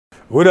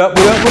What up,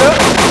 what up, what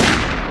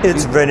up?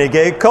 It's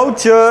Renegade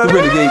Culture. The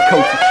Renegade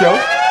Culture Show.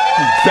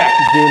 We're back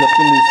again up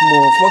in this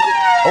motherfucker.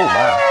 Oh,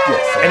 wow.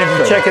 Yes. And if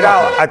you check it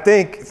out, I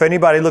think for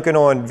anybody looking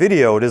on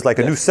video, there's like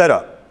a new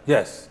setup.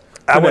 Yes.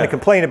 I want to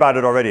complain about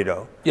it already,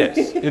 though. Yes,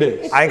 it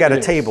is. I ain't got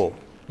a table.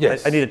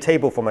 Yes. I need a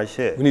table for my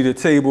shit. We need a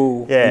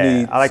table. Yeah. We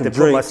need I like some to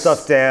put my drinks.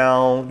 stuff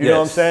down. You know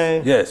what I'm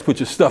saying? Yes, put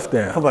your stuff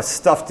down. Put my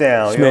stuff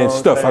down. This you know man's what I'm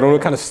stuff. I saying? don't know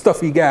what kind of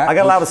stuff he got. I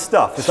got a lot of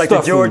stuff. It's like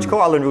Stuff the George and-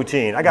 Carlin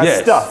routine. I got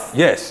Yes. stuff.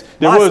 Yes.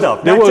 My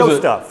stuff, not your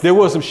stuff. There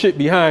was some shit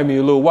behind me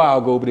a little while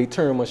ago, but they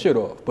turned my shit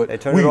off. But They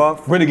turned it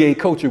off? Renegade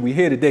Culture, we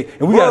here today.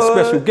 And we got a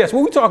What? special guest.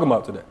 What we talking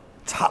about today?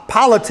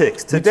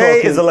 Politics. Today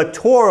talking is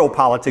electoral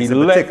politics in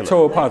particular.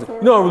 Electoral politics.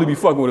 You don't really be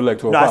fucking with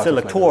electoral No, it's politics.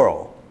 like that.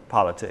 electoral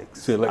politics.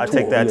 It's electoral, I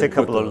take that. I yeah, take a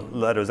couple put of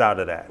letters out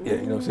of that. Yeah, you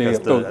know what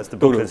I'm saying? That's the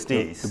Brooklyn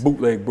Steez. The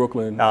bootleg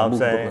Brooklyn. Know what I'm the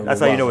saying? Brooklyn That's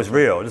how you know it's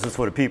Washington. real. This is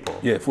for the people.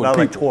 Yeah, for not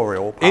the people.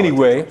 electoral politics.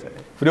 Anyway, I'm saying.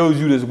 for those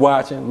of you that's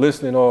watching,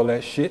 listening, all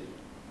that shit,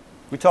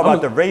 We talk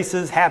about the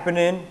races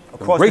happening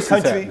across the races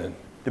country. happening.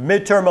 The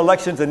midterm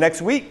elections are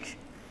next week.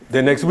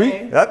 then next week,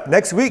 Yep,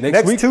 next week.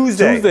 Next week,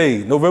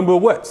 Tuesday. November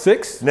what?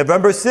 6th?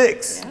 November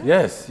 6th.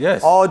 Yes,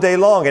 yes. All day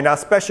long. And our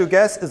special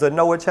guest is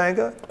Noah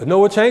Changa.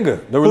 Noah Changa,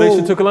 no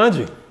relation to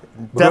Kalanji.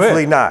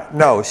 Definitely not.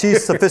 No,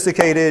 she's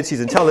sophisticated. She's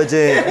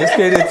intelligent.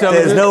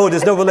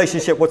 There's no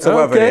relationship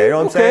whatsoever there. You know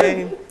what I'm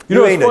saying? You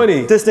know, ain't it's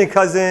funny. a distant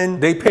cousin.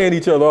 They paying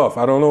each other off.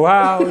 I don't know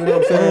how, you know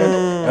what I'm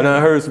saying? And I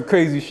heard some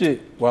crazy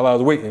shit while I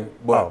was waiting,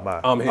 but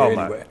I'm here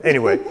anyway.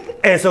 Anyway,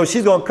 and so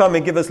she's gonna come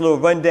and give us a little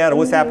rundown of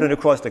what's happening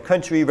across the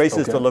country,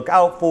 races to look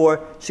out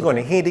for. She's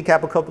gonna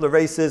handicap a couple of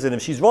races, and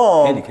if she's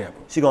wrong, Handicap.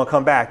 she's gonna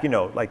come back,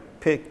 like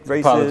pick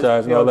races.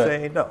 Apologize and you know all what I'm that.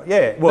 saying? No,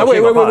 yeah. Well, No, she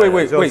ain't gonna apologize,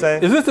 wait. you know what I'm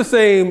saying? Is this the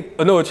same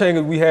Noah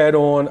Changa we had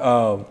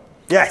on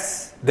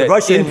Yes. that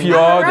Russian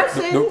NPR?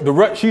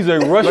 Russian. She's a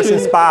Russian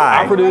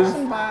spy. operative,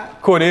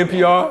 according to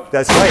NPR.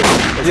 That's right.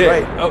 That's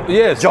right. Oh,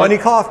 yes. Johnny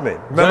Kaufman.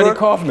 Remember? Johnny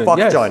Kaufman. Fuck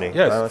yes. Johnny.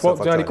 Yes,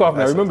 fuck Johnny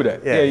Kaufman. I That's remember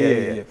it. that.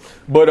 Yeah.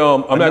 But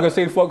I'm not going to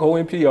say the fuck whole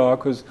NPR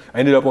because I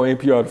ended up on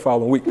NPR the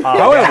following week.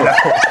 However,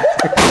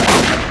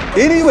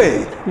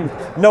 anyway.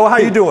 Noah, how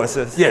you doing,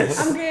 sis? Yes.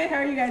 I'm good. How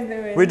are you guys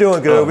doing? We're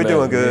doing good. Oh, We're man,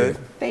 doing good.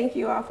 yeah. Thank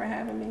you all for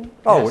having me.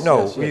 Oh, Yes,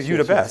 no. yes, You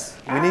the best.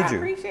 We need you.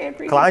 Appreciate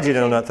Kalonji didn't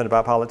know nothing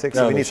about politics,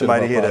 so No, we need shit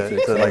somebody about here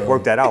politics. to like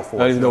work that out for I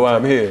don't us. even know why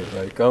I'm here.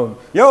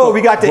 Yo,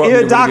 we got the Welcome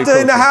ear to doctor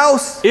Renegade in the Culture.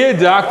 house. Ear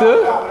doctor.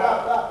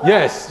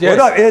 Yes. What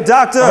up, ear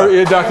doctor? Her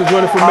ear doctor's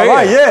running for All mayor.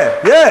 right,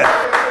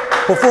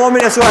 yeah.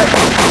 Performing, that's right.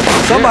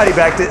 Somebody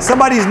back there.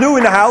 Somebody's new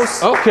in the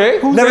house. Okay.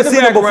 Who's Never in the seen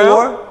him background?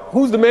 before.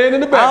 Who's the man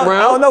in the I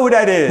background? don't know who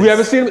that is. We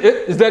haven't seen him.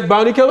 Is that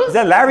Bounty Killer? Is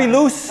that Larry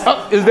Luce?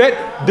 Is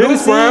that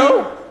Dennis Lucy?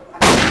 Brown?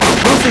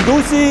 Lucy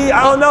Goosey?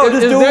 I don't know. Is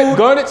This that dude.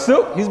 Garnet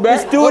Silk? He's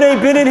back. This dude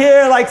ain't been in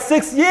here like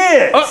 6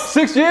 years.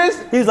 6 years?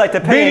 He's like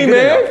the pay Beanie ain't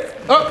good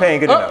Man? enough. Pay ain't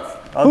good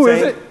enough. I'm Who is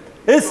saying, it?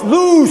 It's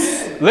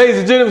Luce. Ladies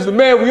and gentlemen, it's the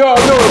man we all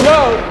know and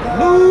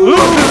love. Luce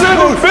is in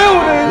the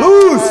building.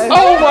 Luce.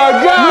 Oh my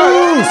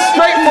God. Luce.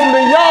 Straight from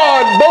the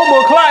yard.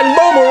 Boma, Cotton,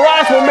 Boma,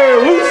 Ross, my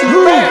man. Luce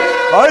is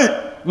back. All right.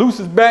 Luce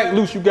is back.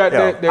 Luce, you got Yo,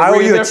 that I owe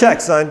Ray you a nephew?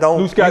 check, son.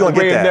 Luce got you the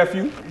gonna Ray get that.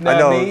 nephew. I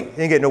know. What You ain't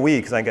getting no weed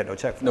because I ain't getting no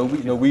check. No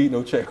weed,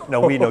 no check. No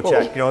weed, no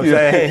check. You know what I'm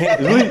Yeah.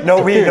 saying?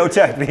 No weed, no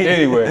check.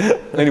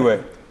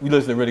 Anyway, we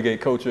listen to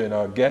Renegade Culture and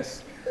our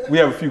guests. We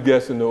have a few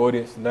guests in the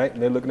audience tonight,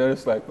 and they're looking at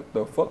us like, what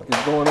the fuck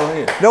is going on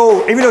here?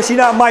 No, even though she's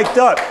not mic'd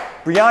up,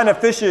 Brianna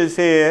Fisher is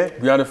here.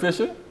 Brianna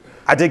Fisher?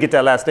 I did get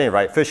that last name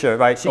right, Fisher,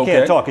 right? She Okay.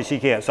 can't talk because she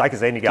can't, so I can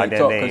say any goddamn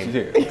talk name 'cause she's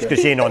here. Okay. because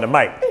she ain't on the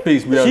mic.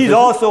 Peace, Brianna She's Fisher.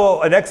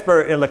 also an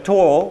expert in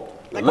electoral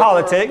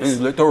politics.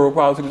 Electoral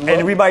politics as well?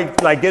 And we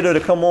might like get her to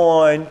come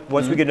on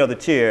once we get another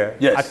chair.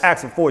 Yes. I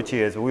asked for 4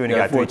 chairs, but we only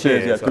Yeah, got 4 3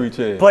 chairs, chairs. got 3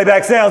 chairs.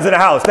 Playback sounds in the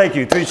house. Thank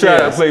you. 3 Shout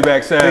chairs. out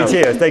Playback Sounds.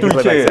 3 chairs. Thank you,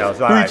 3 Playback chairs.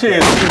 Sounds. All 3 right,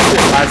 chairs. yeah. 3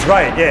 chairs. That's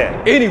right.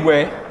 Yeah.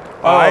 Anyway,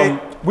 right.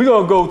 we're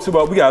gonna go to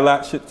we got a lot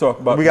of shit to talk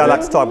about. We got a today.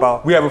 lot to talk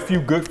about. We have a few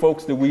good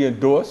folks that we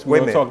endorse. We're Wait a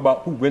gonna minute. talk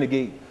about who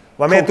Renegade.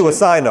 My man threw a Culture.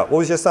 sign up. What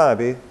was your sign,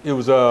 B? It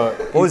was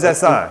What was that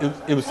sign?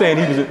 It was saying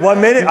he was. 1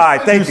 minute? All right,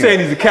 thank you. He was saying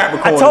he's a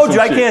Capricorn. I or told some you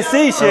I shit. can't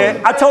see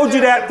shit. I told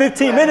you that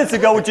 15 minutes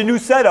ago with your new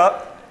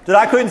setup that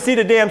I couldn't see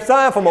the damn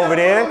sign from over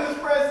there.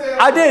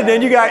 I did.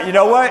 Then you got, you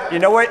know what,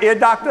 ear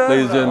doctor?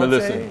 Ladies and gentlemen, You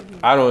know what I'm saying? listen.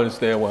 I don't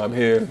understand why I'm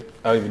here.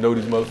 I don't even know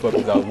these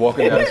motherfuckers. I was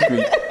walking down the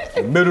street,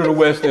 in the middle of the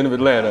west end of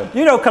Atlanta.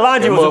 You know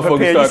Kalonji And wasn't motherfuckers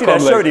prepared. You started see that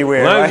calling shirt he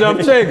wearing, Kalonji, right? I'm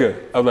Changa.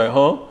 I'm like,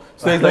 huh?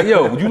 So he's like,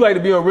 yo, would you like to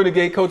be on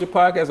Renegade Culture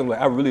Podcast? I'm like,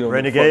 I really don't know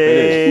what the fuck that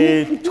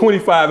is. Renegade.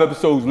 25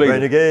 episodes later,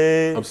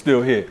 Renegade. I'm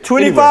still here.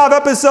 25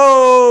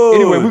 episodes.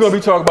 Anyway, we're gonna be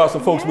talking about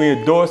some folks we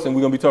endorse, and we're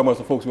gonna be talking about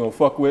some folks we don't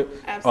fuck with.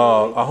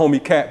 Absolutely. Our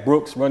homie Kat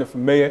Brooks running for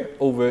mayor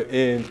over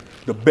in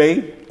the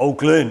Bay.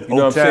 Oakland. You know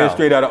what I'm saying? Oaktown.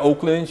 Straight out of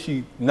Oakland.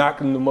 She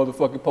knocking the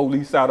motherfucking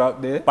police out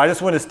there. But I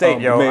just want to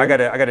state, yo, man. I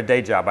got a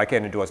day job. I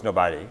can't endorse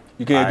nobody.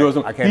 You can't endorse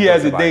him. I can't He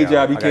has endorse a day nobody,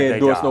 job. He yo. I got a can't day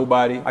endorse job.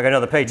 nobody. I got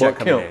another paycheck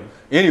but coming Kemp.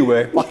 in.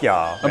 Anyway, Fuck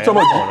y'all. I'm man. talking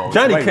What's about going on?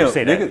 Johnny Why you Kemp,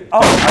 say that? nigga.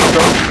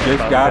 Oh,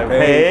 just got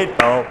paid.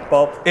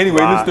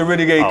 Anyway, this is the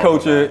Renegade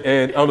Culture,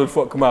 and I don't know the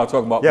fuck come out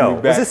talking about. Yo, We'll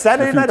be back was this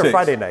Saturday in a few night or ticks.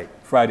 Friday night?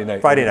 Friday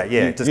night. Friday night,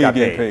 yeah. He- Just he got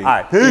getting paid. All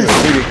right,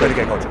 peace.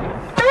 Renegade Culture.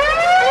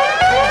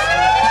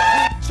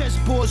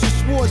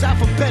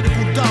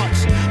 alphabetical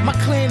darts. My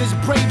clan is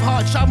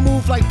Braveheart, y'all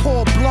move like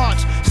Paul Blart.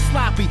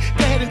 Sloppy,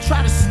 go ahead and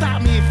try to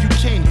stop me if you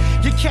can.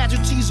 Your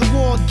casualties of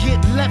war get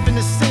left in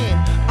the sand.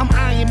 I'm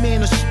Iron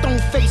Man, a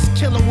stone-faced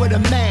killer with a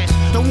mask.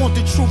 Don't want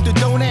the truth, then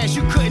don't ask,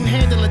 you couldn't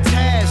handle a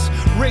task.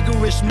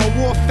 Rigorous, my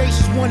war face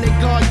is one that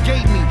God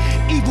gave me.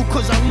 Evil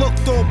cause I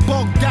looked all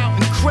bugged out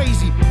and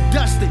crazy.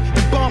 Dusted,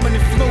 embalming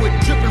and fluid,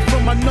 dripping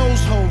from my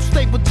nose hole.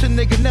 Stapleton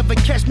nigga, never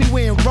catch me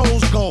wearing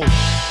rose gold.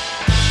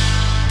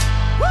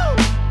 Woo!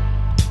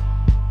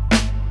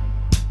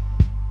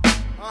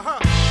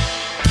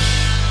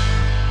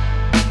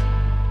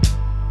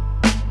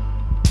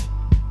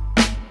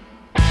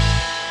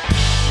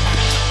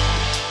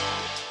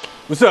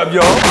 What's up,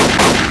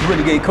 y'all?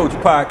 Renegade Culture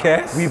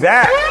Podcast. We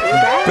back.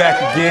 Back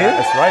again.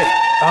 That's right.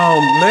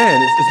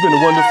 Man, it's been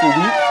a wonderful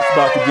week. It's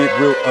about to get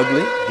real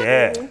ugly.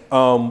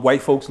 Yeah.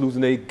 White folks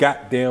losing their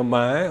goddamn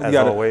mind. As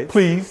always.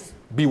 Please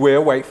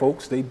beware white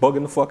folks. They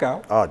bugging the fuck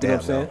out. Oh, you damn, know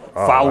what I'm saying? no.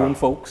 Oh, Following wow.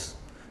 folks.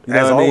 You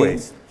As know what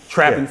always. I mean?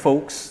 Trapping Yeah.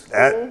 folks.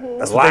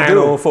 That's what Lying they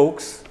do. on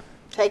folks.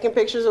 Taking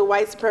pictures of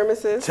white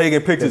supremacists.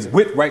 Taking pictures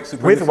with white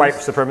supremacists. With white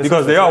supremacists.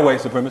 Because they are white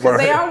supremacists.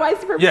 They are white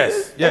supremacists.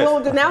 Yes, yes. And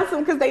we'll denounce them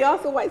because they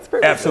also white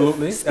supremacists.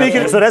 Absolutely.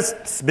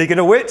 Speaking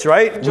of which,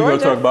 right? We're going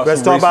to talk about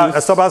Let's some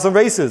talk about some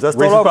races. Let's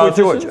start Racist off with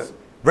Georgia. politicians?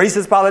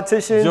 Racist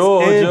politicians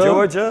in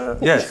Georgia.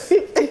 Yes.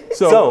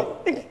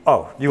 So, you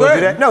want to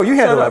do that? No, you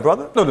handle that,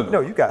 brother.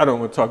 No, you got it. I don't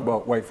want to talk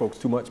about white folks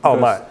too much. Oh,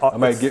 because my. I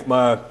might get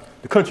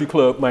the country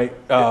club might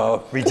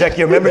Reject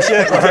your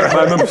membership? reject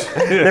my membership.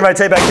 They might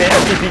take back their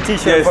FTP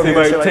t-shirt Yes, from they you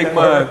and might shit like take that.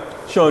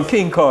 my Sean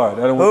King card.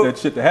 I don't want that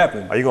shit to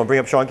happen. Are you going to bring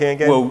up Sean King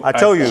again? Well, I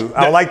told you,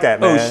 I don't like that,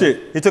 man. Oh,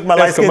 shit. He took my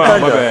That's light-skinned come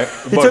out, my thunder.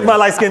 bad. He took my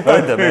light-skinned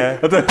thunder, man.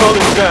 I thought all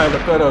this time,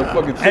 I thought I was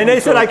fucking And they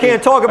said I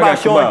can't talk about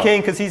Sean King.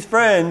 King because he's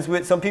friends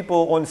with some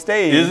people on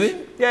stage. Is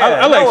he? Yeah.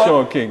 I like Noah.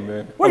 Sean King,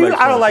 man. What do you?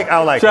 I don't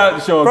like. Shout out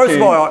to Sean First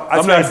King. of all,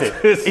 I'm not- face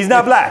it. He's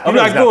not black. I'm You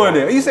know not he's going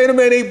black. there. You say the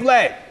man ain't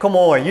black. Come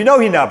on, you know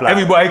he's not black.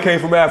 Everybody came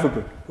from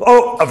Africa.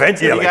 Oh,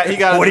 eventually. He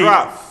got a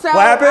drop. So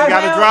What happened? He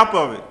got I a drop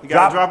of it. He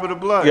got a drop of the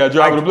blood. You got a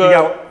drop of the blood?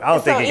 I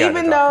don't think So he got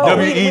even the drop. though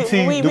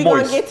W.E.T. we Du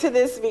gonna Bois. get to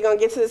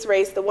this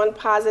race, the one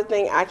positive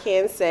thing I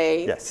can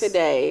say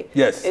today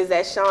is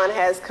that Sean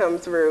has come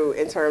through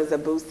in terms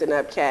of boosting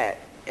up Kat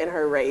in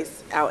her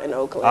race out in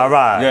Oakland. All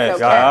right. Yes. So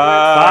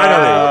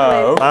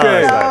Kat works Finally.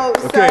 Okay.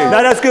 So, Okay.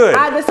 Now that's good.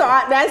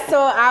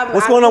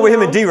 What's going on with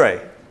him and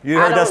D-Ray? You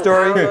heard that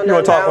story? I don't You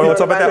want to talk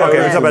about that? Okay,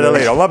 we'll talk about that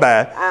later. Oh, my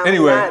bad.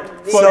 Anyway,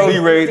 fuck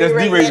D-Ray. That's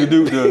D-Ray the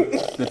dude,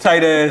 the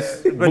tight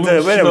ass But blue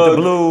the snug,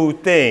 blue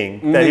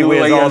thing that he Nigga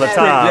wears like all the a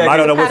time. I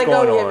don't know what's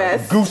going Patagonia on.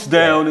 vest. goose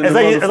down. in It's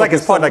the like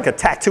it's motherfucking part like a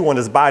tattoo on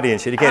his body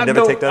and shit. He can't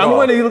never take that I'm off.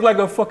 wondering, he look like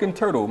a fucking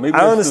turtle. Maybe I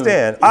that's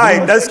understand. the All right,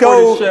 blue let's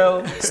tortoise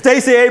go. shell.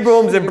 Stacey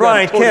Abrams and You got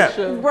Brian a tortoise Kemp.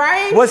 shell.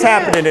 Brian What's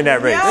Kemp. happening in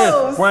that race?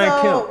 Yo, Brian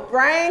so Kemp.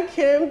 Brian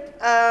Kemp,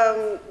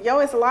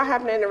 it's a lot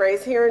happening in the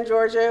race here in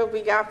Georgia.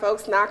 We got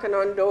folks knocking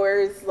on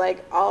doors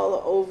like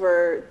all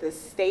over the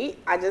state.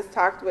 I just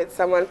talked with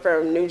someone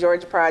from New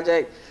Georgia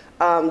Project.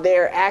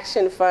 Their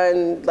action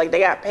fund, like they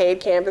got paid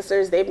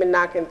canvassers. They've been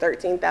knocking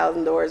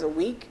 13,000 doors a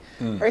week.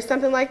 Or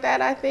something like that,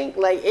 I think.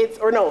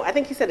 I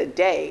think he said a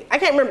day. I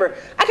can't remember,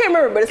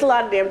 but it's a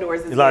lot of damn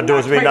doors. A lot of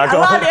doors being knocked A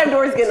lot on? of damn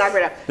doors getting knocked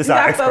right now. This You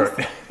our got folks-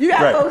 expert. You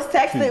got Right. folks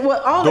texting,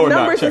 well, all Door the knock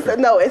numbers and checker. stuff.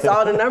 No, it's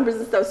all the numbers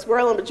and stuff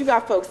swirling, but you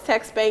got folks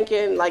text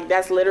banking, like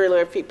that's literally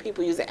where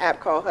people use an app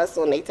called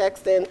Hustle and they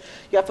text in.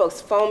 You got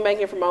folks phone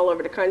banking from all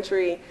over the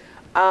country.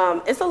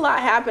 It's a lot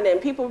happening.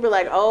 People be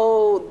like,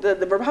 oh, the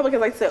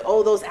Republicans like to say,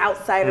 oh, those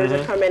outsiders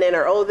are coming in,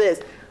 or oh,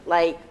 this.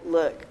 Like,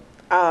 look,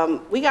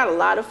 we got a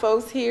lot of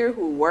folks here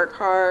who work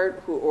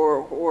hard, who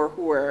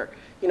are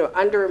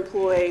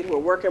underemployed, who are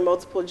working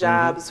multiple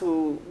jobs.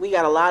 We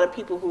got a lot of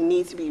people who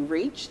need to be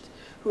reached,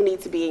 who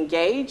need to be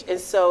engaged. And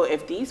so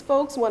if these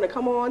folks want to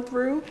come on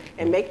through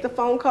and make the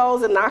phone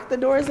calls and knock the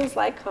doors, it's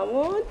like, come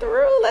on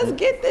through, let's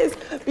get this.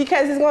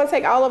 Because it's going to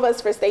take all of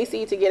us for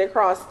Stacey to get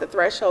across the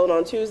threshold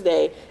on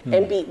Tuesday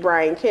and beat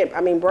Brian Kemp.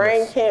 I mean,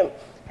 Brian Kemp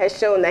has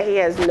shown that he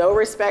has no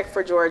respect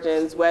for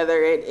Georgians,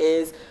 whether it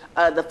is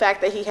the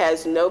fact that he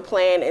has no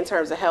plan in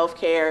terms of health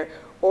care,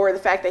 or the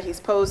fact that he's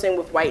posing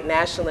with white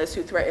nationalists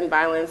who threaten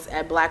violence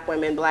at black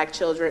women, black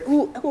children,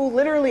 who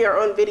literally are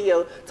on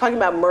video talking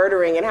about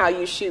murdering and how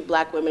you shoot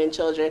black women and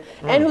children,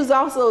 and who's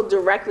also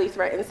directly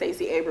threatened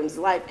Stacey Abrams'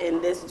 life,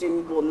 and this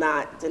dude will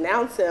not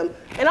denounce him,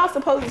 and also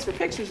poses for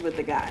pictures with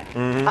the guy.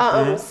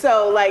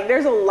 So, like,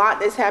 there's a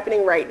lot that's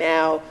happening right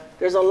now.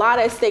 There's a lot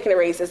at stake in the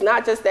race. It's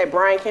not just that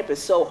Brian Kemp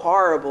is so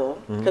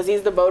horrible, because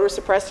he's the voter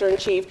suppressor in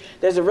chief.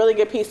 There's a really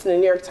good piece in the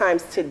New York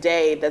Times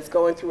today that's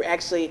going through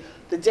actually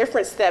the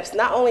different steps,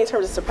 not only in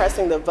terms of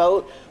suppressing the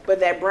vote, but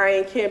that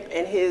Brian Kemp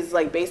and his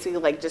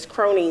just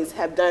cronies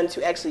have done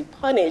to actually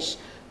punish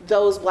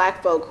those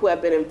black folk who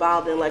have been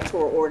involved in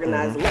electoral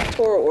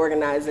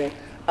organizing.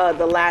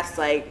 The last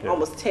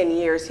almost 10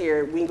 years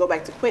here. We can go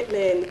back to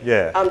Quitman.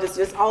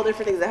 Just all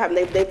different things that happen.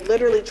 They've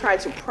literally tried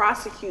to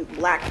prosecute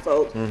black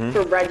folk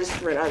for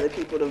registering other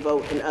people to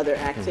vote in other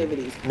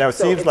activities. Now it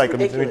seems like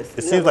ridiculous.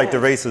 the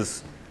race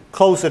is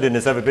closer than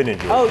it's ever been in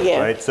Georgia. Oh, yeah.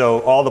 Right. So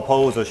all the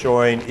polls are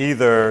showing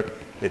either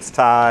it's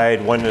tied.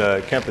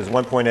 Kemp is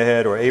 1 point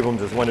ahead, or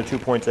Abrams is 1 or 2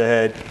 points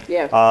ahead.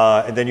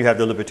 Yeah. And then you have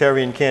the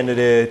Libertarian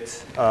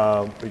candidate.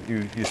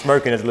 You're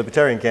smirking as a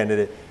Libertarian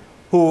candidate,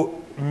 who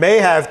may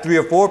have 3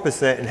 or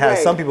 4% and has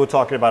Right. some people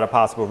talking about a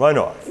possible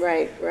runoff.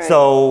 Right.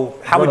 So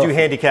how would you Runoff.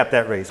 handicap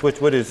that race?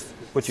 What's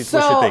your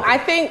So thinking? I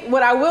think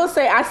what I will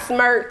say, I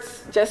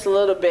smirked just a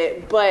little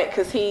bit, but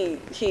because he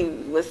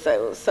was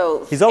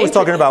so. He's always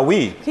talking about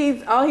weed.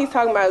 All he's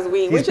talking about is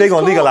weed. He's which big is on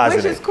cool, legalizing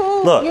which it. is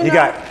cool. Look, you he know?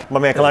 got my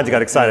man Kalonji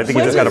got excited. I think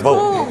he Which just got a is vote.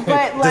 cool,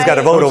 but Just got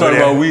a like- vote I'm over talking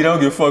there. about weed. I don't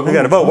give a fuck. We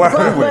got a vote.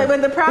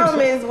 But the problem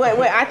is, what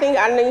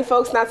I need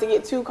folks not to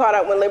get too caught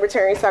up when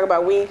libertarians talk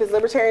about weed, because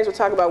libertarians will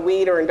talk about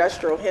weed or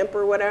industrial hemp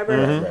or whatever,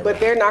 Mm-hmm. but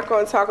they're not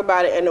going to talk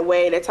about it in a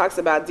way that talks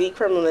about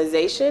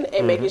decriminalization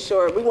and making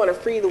sure we want to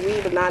free the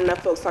weed, but not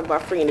enough folks talk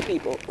about freeing the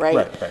people, right?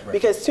 Right.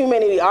 Because too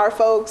many of our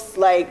folks,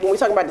 like when we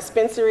talk about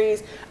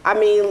dispensaries, I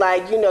mean,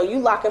 like, you know, you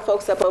locking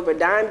folks up over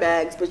dime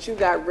bags, but you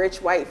got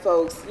rich white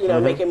folks, you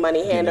know, making money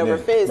hand Getting over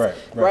it. fist,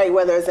 Right.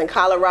 Whether it's in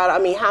Colorado. I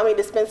mean, how many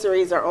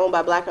dispensaries are owned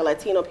by Black or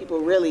Latino people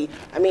really?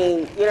 I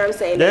mean, you know what I'm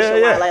saying? Yeah,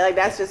 Nationwide. yeah. Like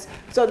that's just,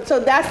 so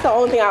that's the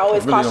only thing I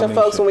always It really caution don't mean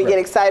folks when we shit. get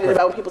Right. excited Right.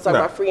 about when people talk No.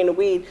 about freeing the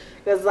weed.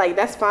 Because like,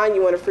 that's fine,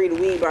 you want to free the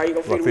weed, but are you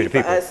going to free the free weed the for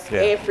people. us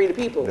Yeah. and free the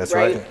people, That's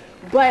right? right.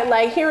 But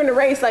like here in the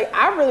race, like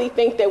I really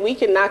think that we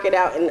can knock it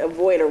out and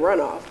avoid a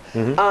runoff.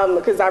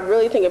 Because I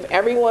really think if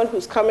everyone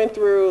who's coming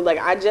through, like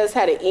I just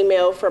had an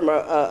email from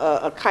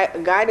a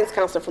guidance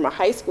counselor from a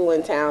high school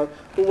in town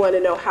who wanted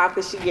to know how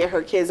could she get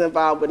her kids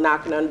involved with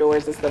knocking on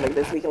doors and stuff like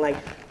this weekend. Like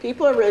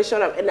people are really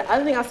showing up. And the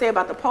other thing I'll say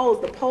about the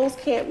polls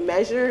can't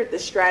measure the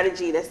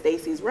strategy that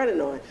Stacey's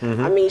running on.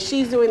 I mean,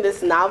 she's doing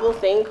this novel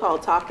thing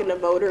called talking to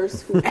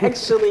voters who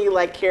actually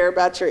like care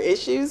about your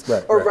issues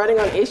or running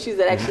on issues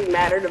that actually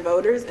matter to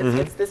voters.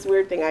 It's this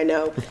weird thing I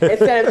know.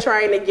 Instead of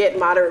trying to get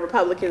moderate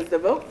Republicans to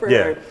vote for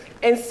her.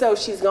 And so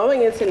she's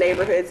going into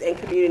neighborhoods and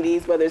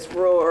communities, whether it's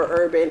rural or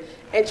urban,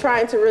 and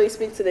trying to really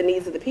speak to the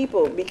needs of the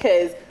people.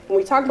 Because when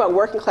we talk about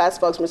working class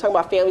folks, when we talk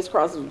about families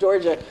across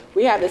Georgia,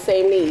 we have the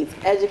same needs: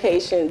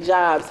 education,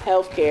 jobs,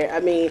 healthcare. I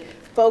mean,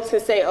 folks can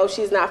say, oh,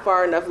 she's not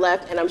far enough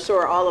left, and I'm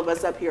sure all of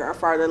us up here are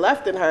farther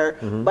left than her.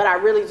 But I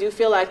really do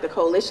feel like the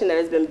coalition that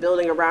has been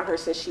building around her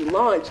since she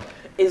launched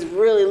is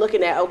really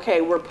looking at,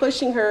 okay, we're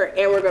pushing her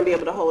and we're going to be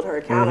able to hold her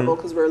accountable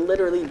because we're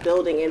literally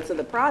building into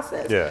the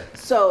process.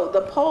 So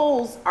the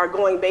polls are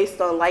going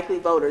based on likely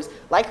voters.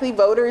 Likely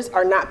voters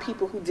are not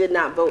people who did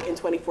not vote in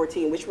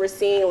 2014, which we're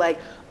seeing like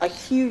a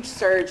huge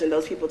surge in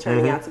those people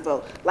turning out to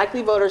vote.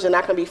 Likely voters are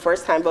not going to be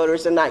first-time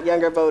voters. They're not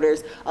younger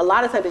voters. A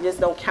lot of times they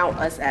just don't count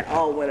us at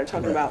all when they're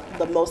talking about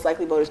the most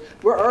likely voters.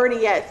 We're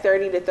already at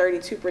 30 to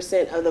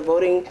 32% of the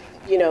voting,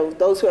 you know,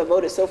 those who have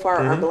voted so far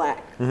are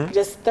Black.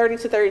 Just 30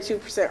 to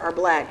 32% are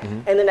Black.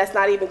 And then that's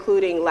not even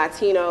including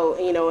Latino,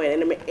 you know,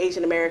 and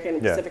Asian American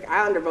and Pacific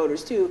Islander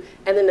voters too.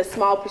 And then the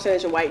small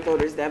percentage of white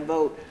voters that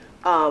vote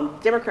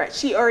Democrat.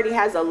 She already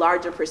has a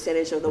larger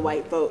percentage of the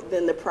white vote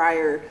than the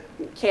prior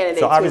candidate.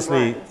 So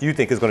obviously you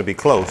think it's going to be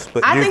close,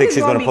 but I do you think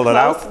she's going to pull it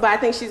out? But I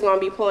think she's going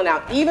to be pulling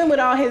out, even with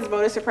all his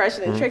voter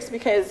suppression and tricks,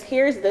 because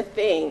here's the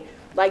thing.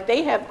 Like,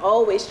 they have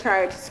always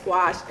tried to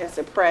squash and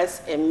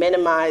suppress and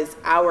minimize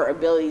our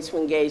ability to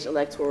engage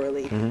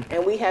electorally.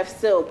 And we have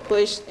still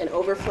pushed and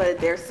overflooded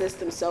their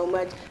system so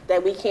much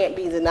that we can't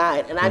be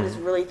denied. And I just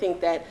really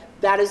think that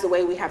that is the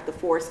way we have to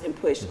force and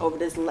push over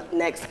this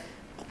next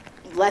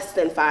less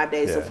than 5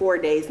 days, so 4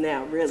 days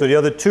now, really. So the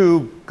other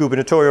two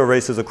gubernatorial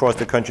races across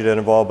the country that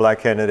involve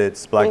Black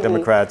candidates, Black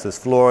Democrats, is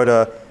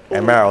Florida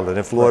and Maryland.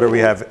 In Florida, we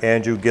have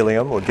Andrew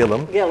Gillum.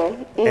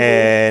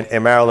 And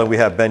in Maryland, we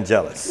have Ben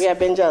Jealous. Yeah,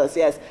 Ben Jealous,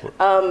 yes.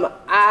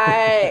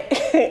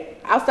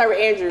 I'll start with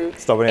Andrew.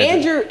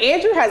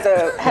 Andrew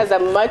has a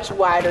much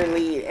wider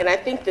lead, and I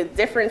think the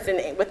difference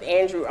with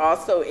Andrew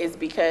also is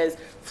because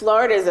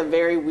Florida is a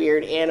very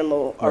weird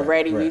animal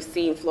already. We've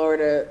seen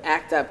Florida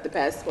act up the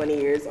past 20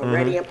 years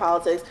already in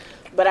politics,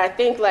 but I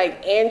think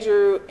like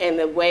Andrew and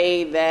the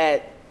way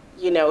that,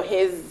 you know,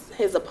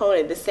 his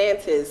opponent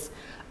DeSantis is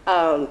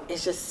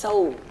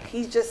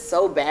he's just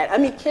so bad. I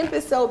mean, Kemp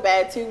is so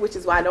bad too, which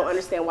is why I don't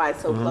understand why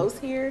it's so close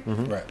here.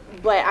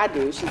 But I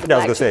do. She's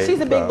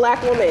a big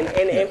Black woman,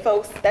 and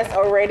folks, that's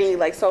already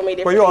like so many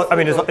different. Well, I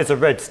mean, it's a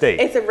red state.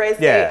 It's a red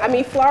state. I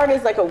mean, Florida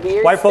is like a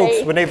weird white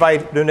state. folks when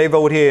they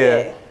vote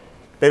here.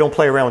 They don't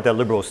play around with that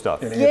liberal stuff.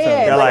 They're So,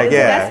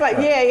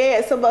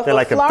 but they're for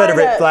like Florida,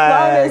 Confederate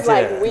flags. Florida's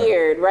like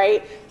weird,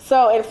 right?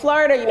 So in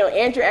Florida, you know,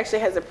 Andrew actually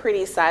has a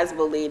pretty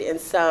sizable lead in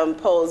some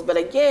polls. But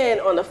again,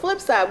 on the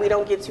flip side, we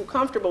don't get too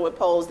comfortable with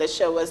polls that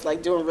show us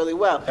like doing really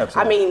well.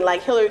 I mean,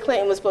 like Hillary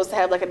Clinton was supposed to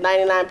have like a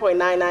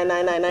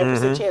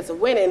 99.99999% chance of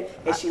winning,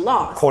 and she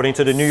lost. According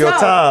to the New York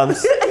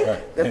Times.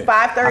 The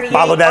 538. I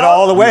followed that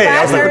all the way.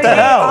 I was like, what the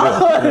hell?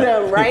 All of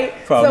them, right?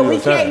 So we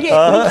can't get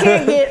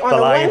on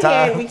the one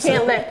hand, we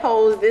can't let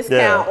polls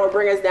discount or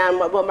bring us down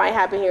what might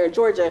happen here in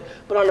Georgia.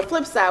 But on the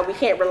flip side, we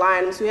can't rely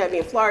on them too heavy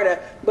in Florida.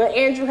 But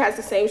Andrew has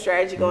the same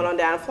strategy going on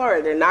down in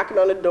Florida. They're knocking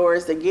on the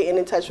doors, they're getting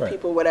in touch with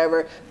people,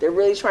 whatever. They're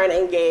really trying to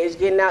engage,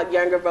 getting out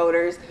younger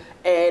voters.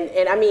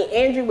 And I mean,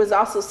 Andrew was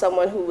also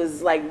someone who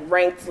was like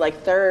ranked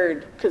like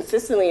third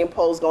consistently in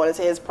polls going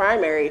into his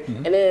primary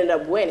and ended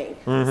up winning.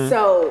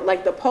 So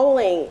like the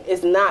polling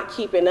is not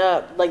keeping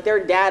up, like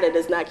their data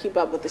does not keep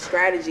up with the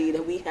strategy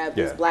that we have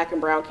these black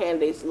and brown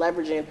candidates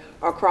leveraging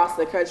across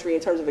the country in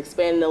terms of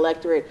expanding the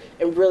electorate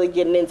and really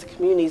getting into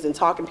communities and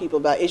talking to people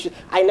about issues.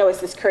 I know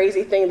it's this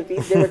crazy thing that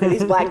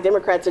these black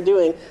Democrats are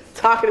doing,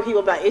 talking to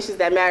people about issues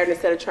that matter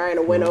instead of trying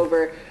to win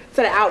over,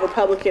 instead of out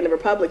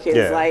Republicans.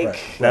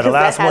 Now the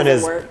last one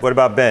is, what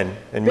about Ben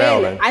in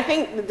Maryland? I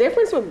think the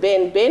difference with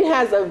Ben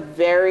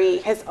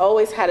has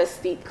always had a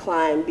steep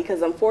climb,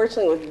 because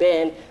unfortunately with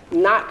Ben,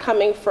 not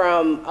coming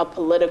from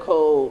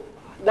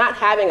not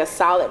having a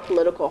solid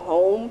political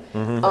home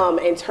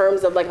in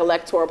terms of like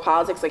electoral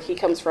politics, like he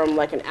comes from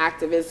like an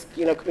activist,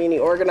 community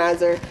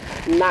organizer,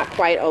 not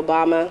quite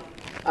Obama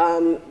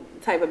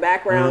type of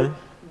background.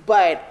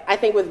 But I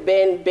think with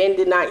Ben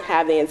did not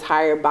have the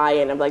entire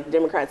buy-in of like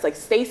Democrats. Like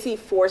Stacey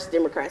forced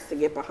Democrats to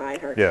get behind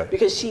her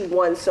because she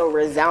won so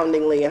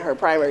resoundingly in her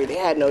primary. They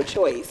had no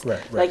choice.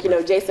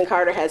 Jason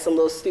Carter had some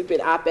little stupid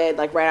op-ed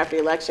like right after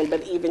the election,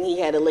 but even he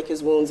had to lick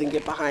his wounds and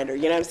get behind her.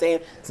 You know what I'm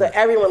saying? So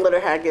everyone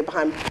literally had to get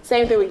behind her.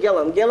 Same thing with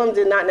Gillum. Gillum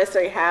did not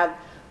necessarily have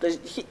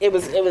it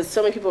was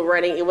so many people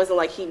running. It wasn't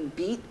like he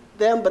beat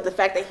them, but the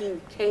fact that he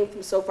came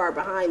from so far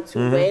behind to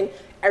win,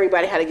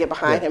 everybody had to get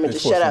behind him and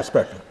just shut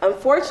up.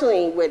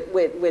 Unfortunately,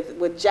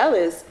 with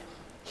Jealous,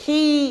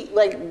 he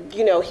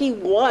he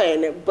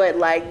won, but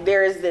like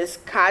there's this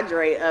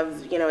cadre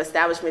of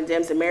establishment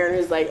Dems and Maryland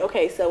who's like,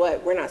 okay, so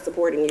what? We're not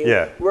supporting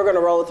you. We're gonna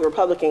roll with the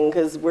Republican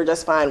because we're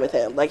just fine with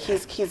him. Like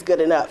he's good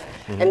enough,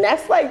 and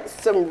that's like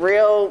some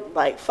real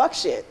like fuck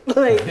shit.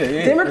 Like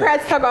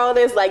Democrats talk all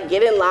this like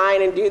get in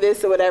line and do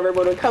this or whatever,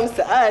 but when it comes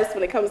to us,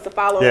 when it comes to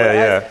following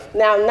us,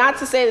 now not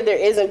to say that there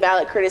isn't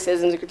valid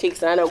criticisms and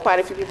critiques, and I know quite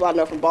a few people I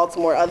know from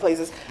Baltimore, other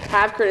places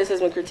have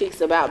criticism and critiques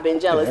about Ben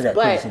Jealous,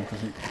 but.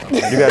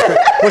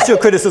 What's your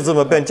criticism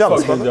of Ben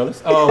Jealous? Ben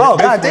Jealous.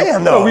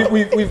 Goddamn, no.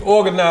 We've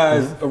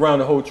organized around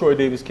the whole Troy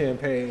Davis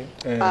campaign,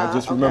 and I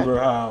just remember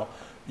how,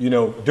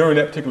 during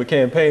that particular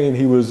campaign,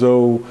 he was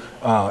so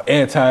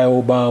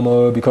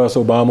anti-Obama because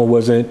Obama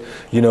wasn't,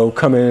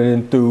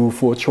 coming through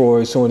for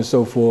Troy, so on and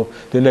so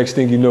forth. The next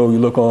thing you know, you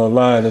look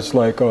online, it's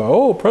like,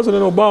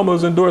 President Obama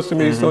is endorsing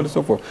me, so on and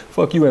so forth.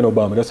 Fuck you and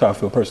Obama. That's how I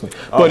feel personally.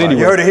 But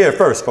anyway, you heard it here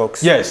first,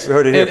 folks. Yes. You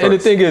heard it here first. And the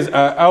thing is,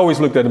 I always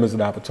looked at him as an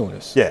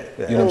opportunist. You know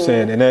what I'm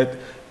saying? And that,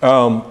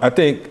 I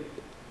think,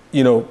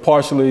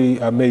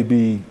 partially I may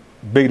be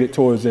bigoted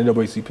towards the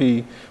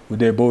NAACP with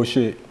their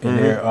bullshit and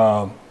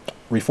their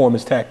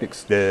reformist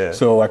tactics.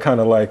 So I kind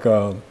of like,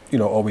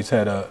 always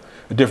had a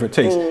different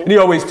taste. And he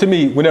always, to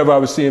me, whenever I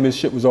would see him, his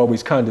shit was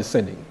always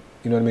condescending.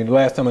 You know what I mean? The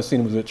last time I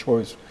seen him was at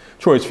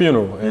Troy's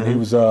funeral, and he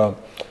was, I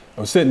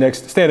was standing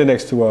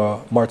next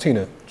to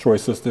Martina,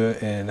 Troy's sister,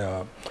 and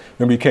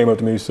remember he came up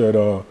to me and said,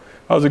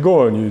 how's it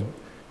going? You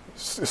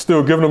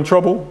still giving them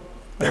trouble?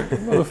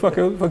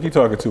 Motherfucker, what the fuck you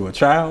talking to? A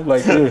child?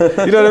 Like, you know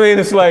what I mean?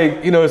 It's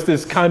like, it's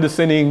this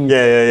condescending,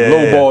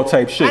 lowball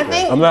type shit.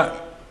 I'm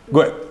not,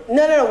 go ahead.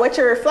 No. What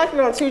you're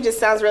reflecting on too just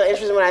sounds really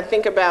interesting when I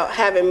think about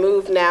having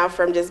moved now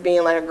from just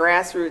being like a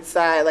grassroots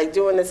side, like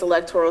doing this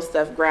electoral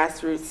stuff,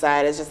 grassroots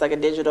side as just like a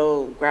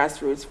digital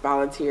grassroots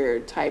volunteer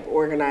type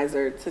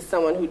organizer to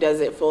someone who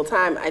does it full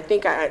time. I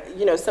think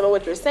some of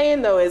what you're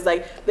saying though is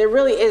like there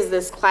really is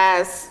this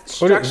class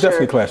structure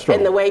definitely class struggle.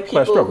 in the way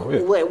people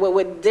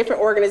with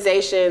different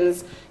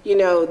organizations. The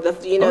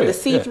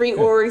C3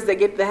 orgs that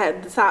get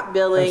the top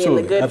billing and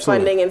the good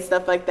funding and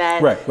stuff like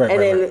that.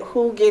 Then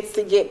who gets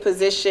to get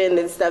positioned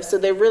and stuff. So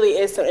there really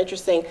is some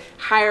interesting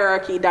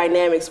hierarchy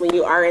dynamics when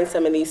you are in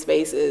some of these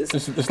spaces.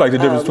 It's like the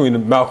difference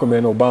between Malcolm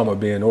and Obama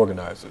being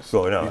organizers.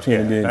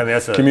 Between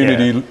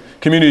being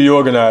community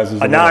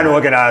organizers. A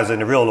non-organizer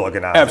and a real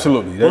organizer.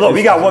 Absolutely. Well, look,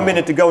 we got 1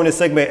 minute to go in this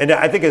segment, and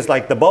I think it's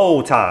like the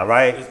bowl time,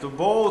 right? It's the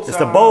bowl time. It's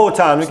the bowl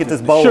time. Look at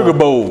this bowl. Sugar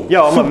bowl.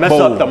 Yo, I'm going to mess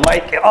up the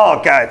mic.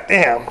 Oh,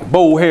 goddamn.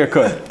 Bowl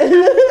haircut.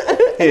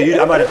 Hey,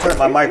 I might have turned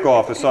my mic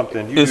off or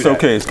something. It's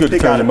okay. It's good to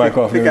turn your mic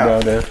off every now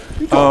and then.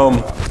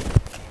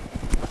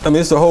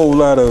 It's a whole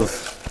lot of.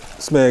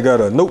 This man got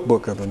a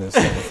notebook up in this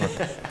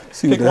motherfucker.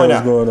 See what the hell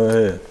is going on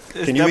here.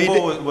 Can you read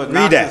it?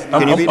 Read that.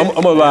 Can you read it?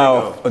 I'm going to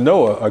allow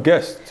Noah, our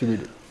guest, to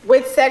read it.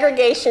 Would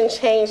segregation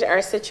change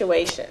our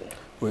situation?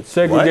 Would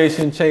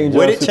segregation change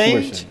our situation?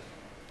 Would it change?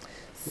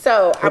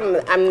 So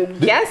I'm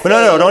guessing. But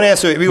no, don't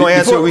answer it. We're going to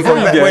answer it. Wait a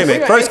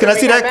minute. First, can I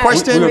see that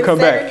question? We're going to come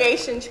back.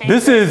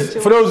 This is,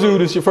 for those of you,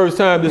 this is your first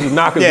time, this is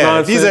Naka's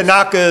nonsense. These are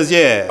Naka's,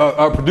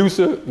 Our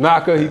producer,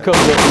 Naka, he comes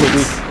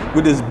up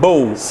with this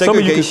bowl. Some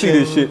of you can see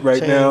this shit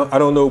right now. I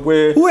don't know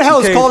where. Who the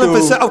hell is calling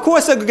for, of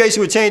course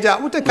segregation would change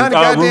out. What the kind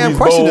of goddamn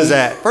question is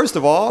that, first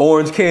of all?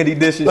 Orange candy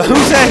dishes.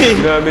 Who's saying?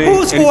 You know what I mean?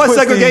 Who's for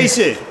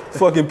segregation?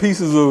 Fucking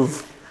pieces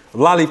of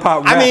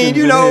lollipop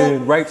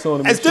rights on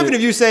them. It's different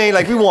if you saying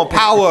like we want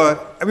power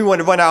and we want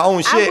to run our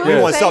own shit. We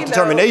want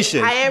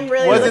self-determination. I am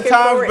really Was it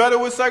times better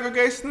with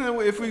segregation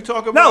than if we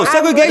talk about? No,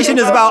 segregation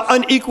is about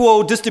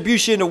unequal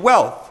distribution of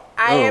wealth.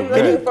 I am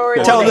looking forward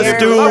to tell this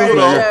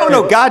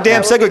dude,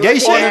 goddamn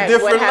segregation. On a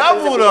different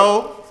level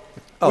though.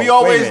 We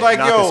always like,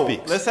 yo,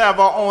 let's have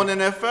our own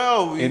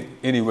NFL.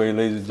 Anyway,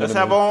 ladies and gentlemen, let's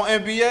have our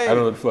own NBA. I don't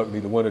know what the fuck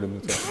neither one of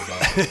them is talking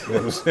about. You know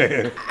what I'm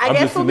saying? I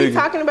guess we'll be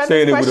talking about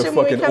this question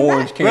when we come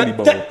back. Candy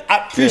bowl.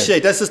 I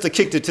appreciate that. Sister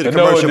kicked it to the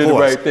commercial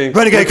for us. Right thing.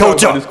 Renegade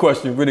culture. This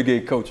question,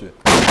 renegade culture.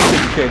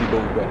 Candy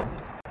bowl back.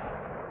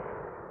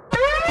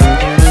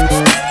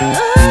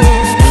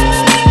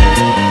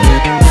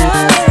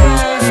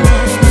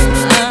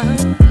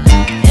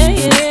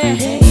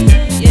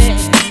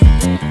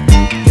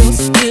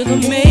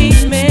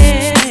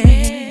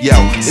 Yo,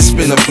 it's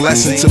been a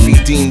blessing to be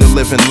deemed a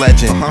living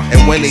legend.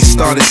 And when they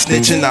started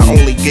snitching, I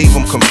only gave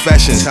them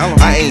confessions.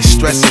 I ain't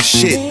stressing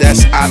shit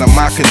that's out of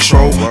my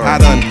control. I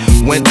done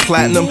went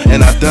platinum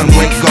and I done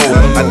went gold.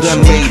 I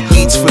done made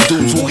beats for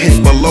dudes who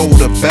hit below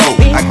the belt.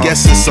 I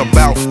guess it's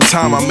about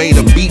time I made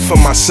a beat for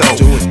myself.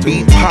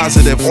 Be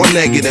positive or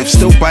negative,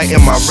 still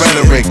biting my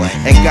rhetoric.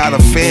 And got a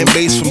fan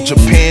base from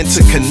Japan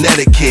to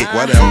Connecticut.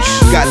 What else?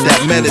 Got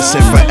that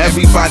medicine for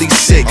everybody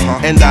sick.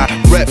 And I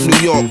rep New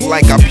York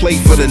like I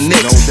play for the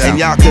Knicks. And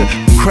y'all could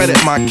credit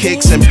my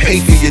kicks and pay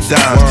for your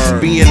dimes.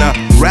 Being a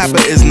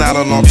rapper is not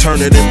an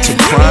alternative to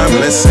crime.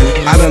 Listen,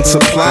 I done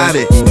supplied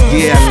it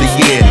year after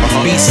year.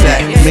 Beats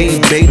that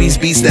made babies,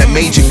 beats that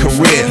made your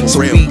career.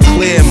 So be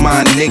clear,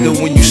 my nigga,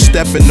 when you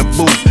step in the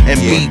booth. And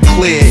be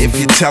clear if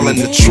you're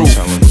telling the truth.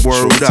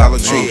 Word up,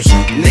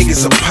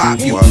 niggas are pop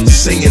you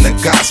singing the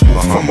gospel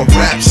from a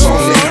rap song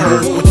they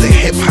heard with the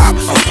hip-hop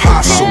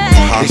apostle.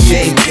 The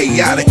game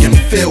chaotic and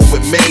filled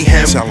with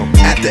mayhem.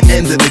 At the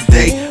end of the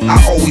day, I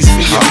always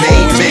be your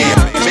main man.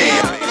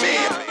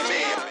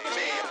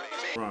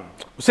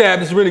 What's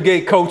happening? It's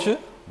Renegade Culture.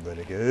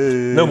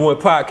 Renegade.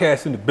 #1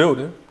 podcast in the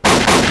building.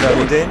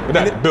 We're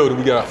not in the building,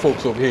 we got our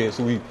folks over here,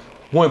 so we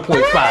 1.5,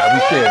 we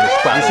share this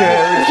spot.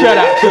 Shout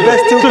out to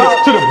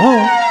the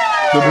brew.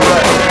 The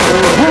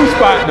brew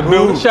spot in the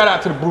building. Shout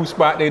out to the brew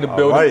spot, they in the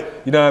building. Right.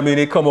 You know what I mean?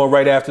 They come on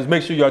right after us.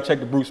 Make sure y'all check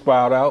the brew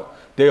spot out.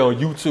 They're on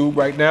YouTube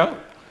right now.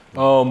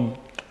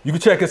 You can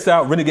check us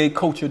out,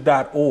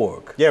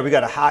 renegadeculture.org. Yeah, we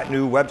got a hot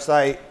new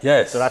website.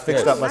 Yes. That I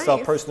fixed up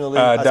myself personally.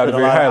 I spent a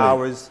lot of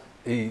hours.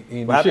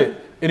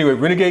 Anyway,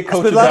 renegadeculture.org. I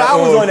spent a lot of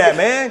hours on that,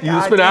 man.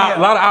 You spent a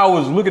lot of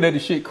hours looking at the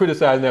shit,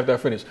 criticizing after I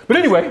finished. But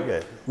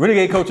anyway,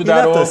 renegadeculture.org. You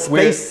left the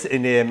space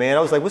in there, man.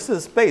 I was like, what's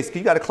the space? You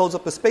got to close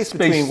up the space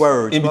between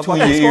words. In between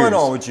What's your going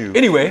ears. on with you?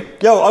 Anyway.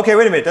 Yo, okay,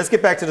 wait a minute. Let's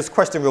get back to this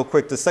question real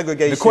quick. The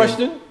segregation. The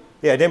question?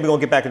 Yeah, then we're going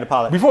to get back into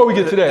politics. Before we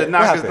get to that. The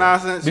knockers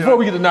nonsense. Before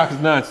we get to knockers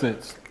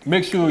nonsense,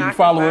 make sure you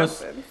follow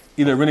us.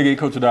 Either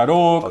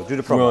renegadeculture.org. Do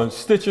the promo. We're on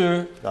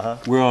Stitcher.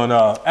 We're on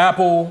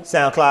Apple.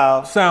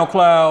 SoundCloud.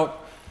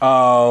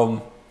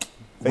 Facebook,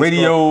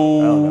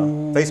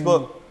 radio.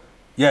 Facebook.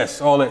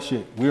 Yes, all that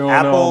shit. We're on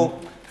Apple.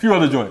 a few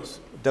other joints.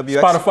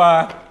 WX.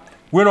 Spotify.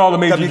 We're in all the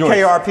major joints.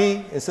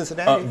 WKRP in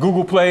Cincinnati.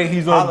 Google Play.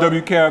 He's on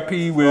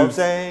WKRP with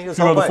a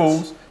few other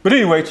fools. But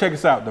anyway, check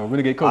us out though,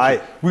 Renegade Culture.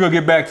 Right. We're going to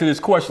get back to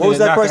this question. What was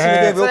that question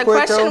again, real So the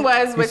quick, question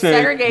was, with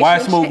segregation... Why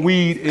smoke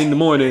weed in the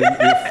morning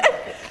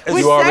if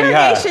would you already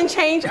high? segregation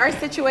change our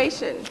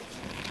situation?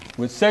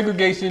 Would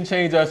segregation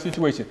change our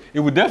situation? It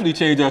would definitely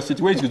change our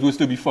situation because we'll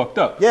still be fucked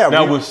up. Yeah.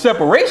 Now, would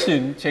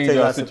separation change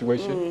our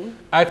situation?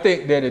 I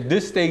think that at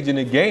this stage in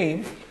the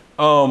game,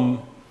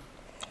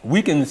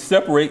 we can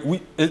separate.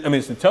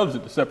 It's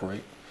intelligent to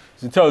separate.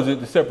 It's intelligent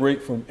to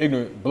separate from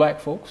ignorant black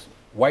folks,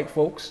 white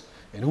folks,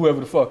 and whoever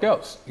the fuck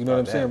else. You know what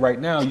I'm saying? Right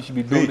now, you should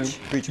be building.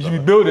 You should be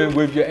building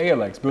with your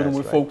ALX, building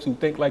with folks who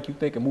think like you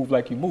think and move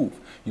like you move.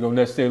 You don't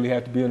necessarily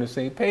have to be on the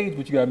same page,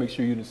 but you gotta make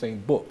sure you're in the same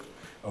book.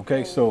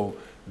 Okay, so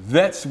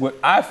that's what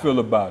I feel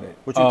about it.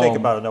 What you think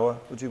about it, Noah?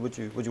 Would you want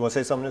to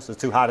say something? This is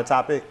too hot a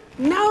topic?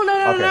 No.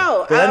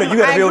 Because I know you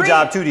got a real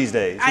job too these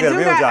days. You got a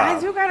real job. I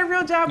do got a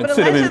real job, but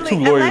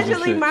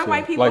allegedly my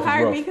white people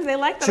hired me because they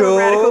liked I'm a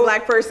radical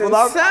black person. Round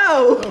of applause.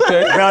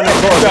 Shout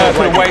out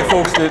to the white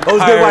folks that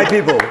those good white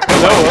people.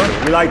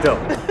 Noah, we like them.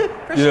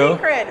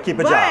 Credit. Keep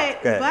a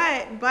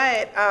job.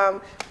 But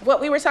what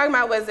we were talking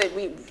about was that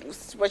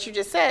what you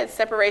just said,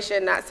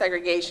 separation, not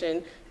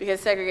segregation,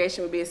 because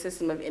segregation would be a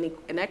system of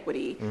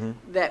inequity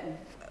that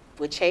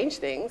would change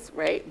things,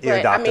 right?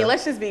 But I mean,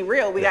 let's just be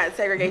real. We got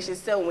segregation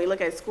still. When we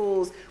look at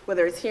schools,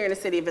 whether it's here in the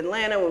city of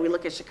Atlanta, when we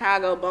look at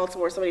Chicago,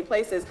 Baltimore, so many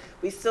places,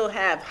 we still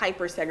have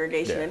hyper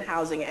segregation in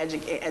housing,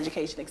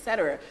 education, et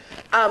cetera.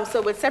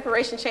 So would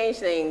separation change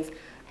things?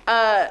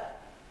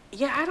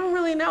 Yeah, I don't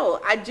really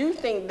know. I do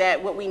think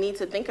that what we need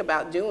to think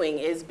about doing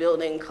is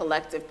building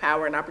collective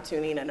power and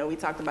opportunity. And I know we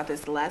talked about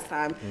this the last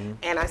time,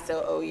 and I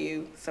still owe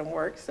you some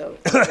work, so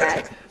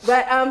that.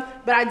 But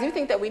I do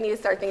think that we need to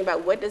start thinking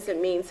about what does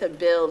it mean to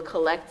build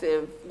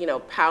collective,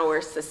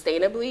 power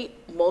sustainably,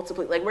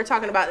 multiply. Like we're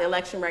talking about the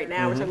election right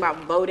now. We're talking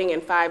about voting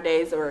in 5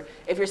 days, or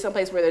if you're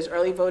someplace where there's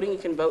early voting, you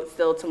can vote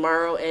still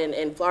tomorrow. And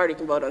in Florida, you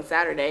can vote on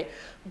Saturday.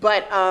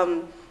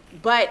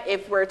 But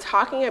if we're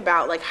talking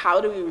about like how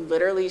do we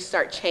literally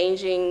start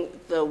changing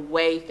the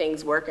way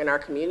things work in our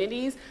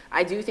communities,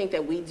 I do think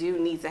that we do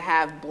need to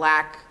have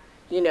black,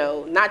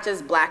 not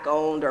just black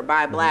owned or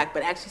by black,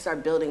 but actually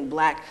start building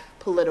black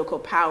political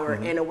power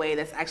in a way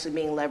that's actually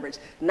being leveraged,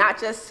 not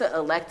just to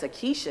elect a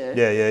Keisha.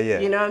 Yeah.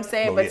 You know what I'm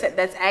saying?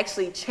 That's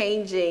actually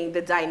changing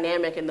the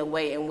dynamic and the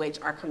way in which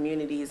our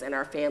communities and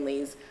our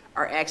families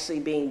are actually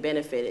being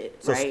benefited,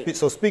 right?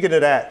 So speaking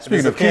of that,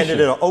 there's a candidate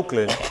in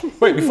Oakland.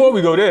 Wait, before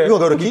we go there, we're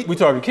going to go to we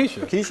talking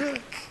Keisha. Keisha?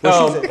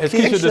 Has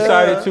Keisha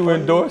decided to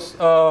endorse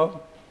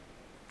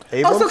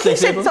Abrams? So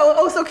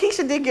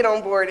Keisha did get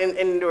on board and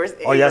endorse.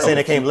 Oh, y'all saying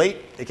it came late?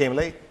 It came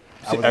late?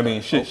 She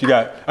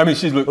got. I mean,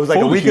 she's. It was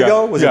like a week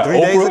ago. Was it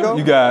 3 days ago?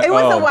 You got. It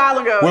was a while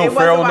ago. Will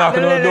Ferrell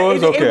knocking on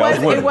doors.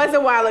 It was a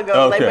while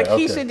ago. But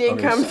Keisha did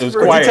come through.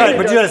 But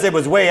you gotta say it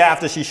was way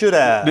after she should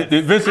have.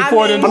 Did Vincent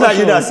Ford endorse?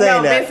 You're not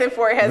saying that. No, Vincent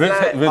Ford has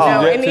not.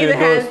 No, and neither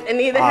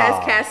has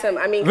Kasem.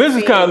 I mean,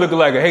 Vincent's kind of looking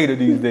like a hater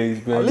these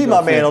days, man. Leave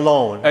my man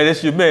alone. Hey,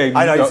 that's your man.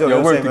 I know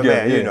you're work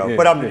together, you know.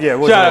 But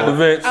shout out to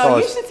Vince. Oh,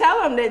 you should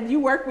tell him that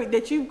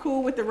you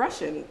cool with the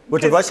Russian.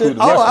 With the Russian?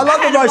 Oh, I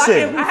love the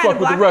Russian. I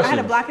had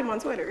to block him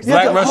on Twitter.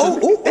 Black Russian.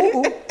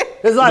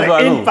 There's a lot of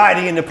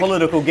infighting in the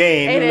political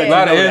game. A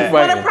lot of infighting.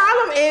 But the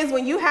problem is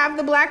when you have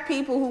the black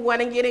people who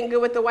want to get in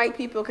good with the white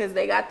people because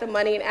they got the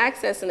money and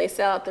access and they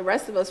sell out the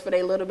rest of us for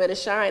their little bit of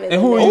shine. And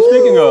who are you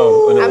speaking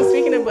of? I'm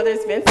speaking of whether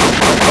it's Vincent.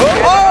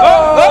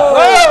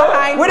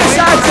 Where the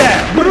shots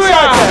at? Where the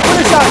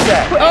shots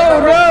at?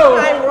 Oh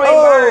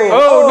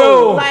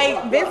no!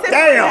 Like Vincent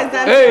has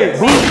done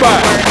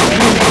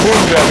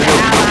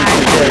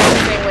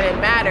when it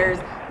matters.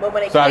 But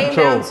when it came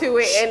down to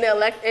it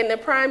in the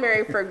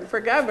primary for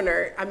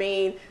governor, I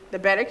mean, the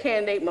better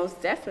candidate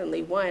most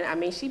definitely won. I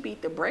mean, she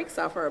beat the brakes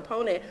off her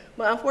opponent.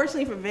 But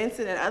unfortunately for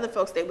Vincent and other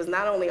folks, they was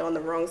not only on the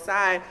wrong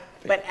side,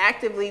 but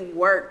actively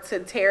worked to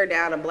tear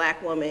down a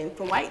black woman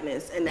for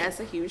whiteness. And that's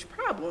a huge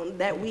problem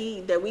that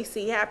we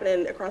see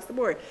happening across the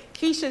board.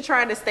 Keisha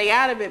tried to stay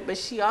out of it, but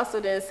she also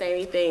didn't say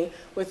anything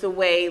with the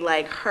way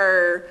like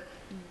her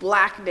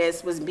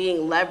blackness was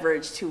being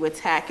leveraged to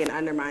attack and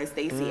undermine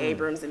Stacey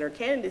Abrams and her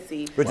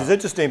candidacy. Which is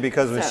interesting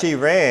because when she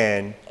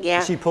ran,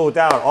 she pulled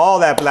out all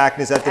that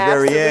blackness at the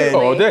very end.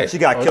 All day. She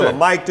got Killer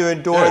Mike to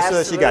endorse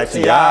her. She got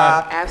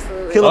T.I.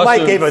 Absolutely. Killer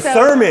Mike gave a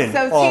sermon for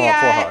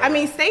her. I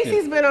mean,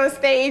 Stacey's been on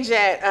stage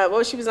at,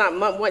 she was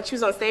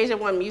on stage at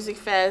one music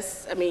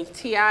fest. I mean,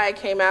 T.I.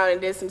 came out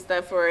and did some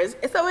stuff for us.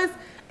 So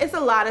it's a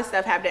lot of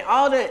stuff happening.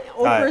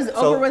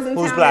 Oprah was in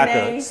who's town blacker,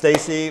 today.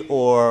 Stacey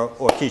or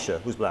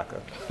Keisha? Who's blacker?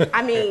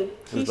 I mean,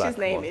 Keisha's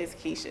name is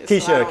Keisha.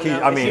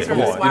 Keisha, I mean,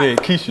 come on. It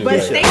ain't Keisha.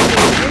 But Stacey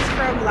is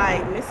from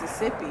like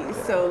Mississippi,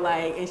 so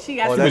like, and she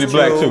got that's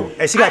black too.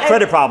 And she got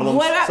credit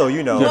problems, so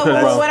you know.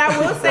 What I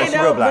will say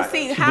though, but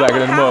see, how she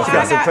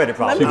got some credit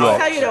problems. Let me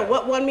tell you though,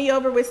 what won me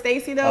over with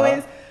Stacey though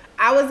is,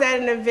 I was at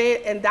an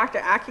event and Dr.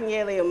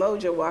 Akinyele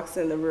Umoja walks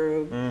in the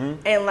room,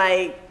 and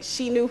like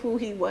she knew who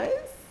he was.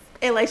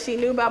 And like she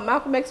knew about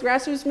Malcolm X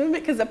grassroots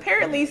movement because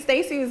apparently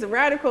Stacey was a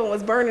radical and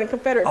was burning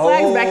Confederate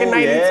flags back in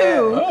 '92.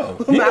 Yeah.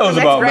 He knows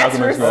about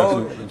Malcolm X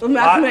grassroots.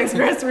 Malcolm X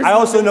grassroots. I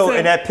also know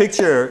in that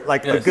picture,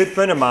 like a good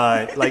friend of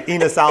mine, like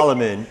Ina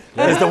Solomon,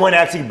 is the one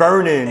actually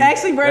burning.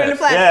 The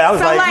flag. Yeah, I was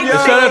shout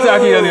out to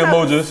Akinyele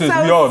Umoja since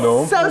we all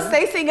know him. So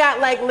Stacey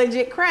got like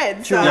legit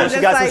cred. She got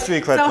some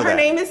street cred. So her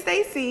name is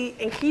Stacey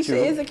and Keisha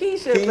is a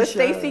Keisha, but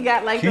Stacey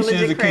got like the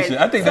legit cred.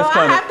 I think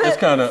that's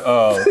kind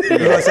of. You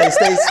know what I'm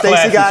saying?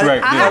 Stacey got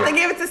it. I have to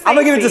give it to Stacey. I'm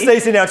gonna give it to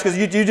Stacey now because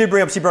you did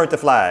bring up she burnt the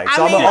flag.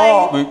 So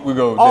we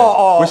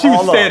go. When she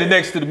was standing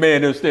next to the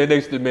man, they were standing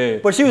next to the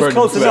man. But she was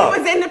close enough. She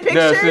was in the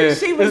picture.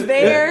 She was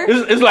there.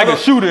 It's like a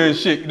shooter and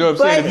shit. You know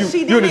what I'm saying?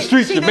 If you're in the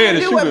streets, the man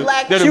is shooting.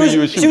 That don't mean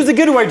you're a shooter. She was a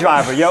getaway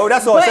driver, yo.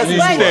 That's all. But she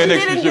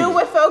didn't do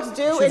what folks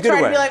do and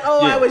try to be like,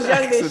 I was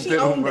younger. She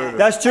owned that.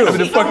 That's true. I mean,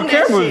 the fucking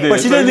camera was there.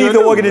 But she didn't leave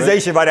the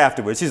organization right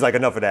afterwards. She's like,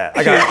 enough of that.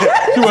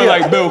 She was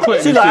like Bill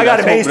Clinton. She's like, I got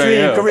a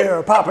mainstream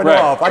career popping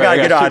off. I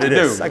gotta get out of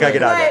this. I gotta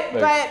get out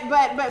of that.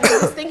 But I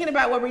was thinking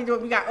about what we're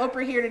doing. We got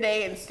Oprah here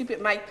today and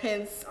stupid Mike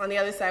Pence on the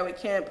other side with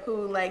Kemp,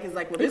 who like is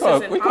like, well, this isn't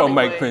Hollywood. We call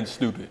Mike Pence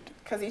stupid.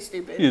 Because he's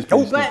stupid. He is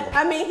pretty stupid. But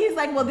I mean, he's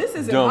like, well, this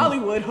isn't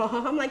Hollywood.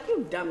 I'm like,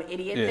 you dumb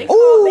idiot. Yeah. They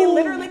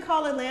literally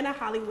call Atlanta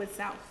Hollywood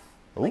South.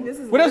 Like, this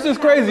is that's just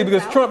crazy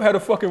because Trump had a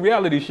fucking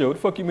reality show. The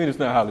fuck you mean it's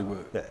not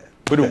Hollywood? Yeah.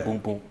 Boom,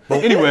 boom.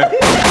 Anyway, all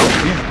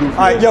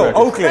right, yo,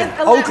 Oakland.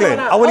 I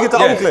want to get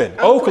to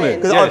Oakland.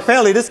 Because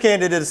apparently this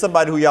candidate is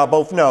somebody who y'all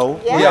both know.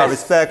 Who y'all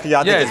respect,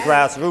 y'all think is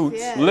grassroots.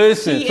 Yes.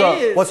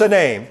 Listen, what's her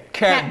name?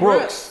 Cat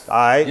Brooks. All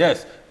right.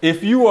 Yes.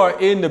 If you are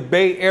in the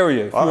Bay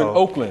Area, if you're in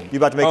Oakland. You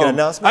about to make an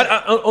announcement?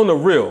 On the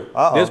real,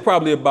 there's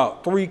probably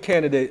about 3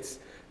 candidates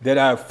that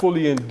I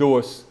fully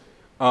endorse,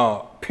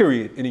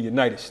 period, in the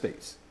United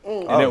States.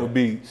 And that would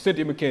be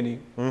Cynthia McKinney.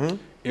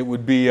 It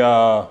would be,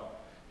 I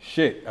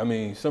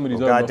mean, some of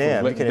these other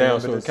goddamn, let me down,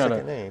 so it kind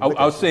of.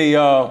 I'll say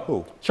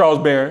who? Charles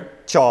Barron.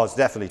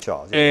 Definitely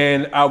Charles. Yeah.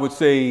 And I would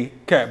say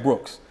Cat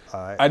Brooks. All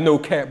right. I know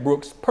Cat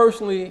Brooks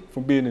personally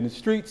from being in the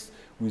streets.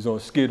 We was on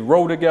Skid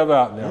Row together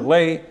out in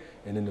L.A.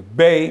 and in the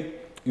Bay,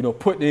 you know,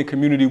 putting in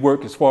community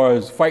work as far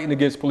as fighting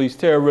against police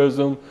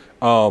terrorism.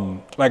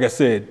 Like I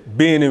said,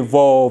 being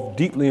involved,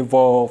 deeply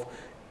involved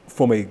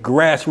from a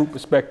grassroots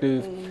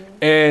perspective.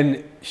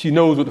 And she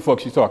knows what the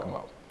fuck she's talking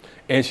about.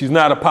 And she's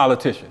not a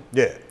politician.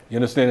 Yeah. You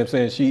understand what I'm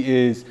saying?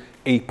 She is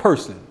a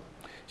person.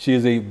 She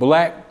is a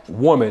black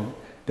woman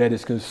that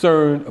is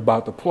concerned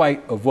about the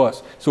plight of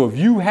us. So if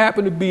you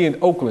happen to be in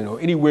Oakland or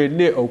anywhere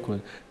near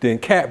Oakland, then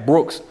Cat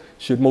Brooks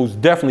should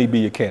most definitely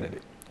be a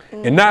candidate.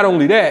 And not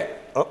only that,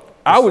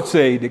 I would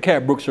say that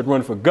Cat Brooks should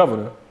run for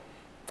governor.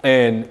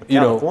 And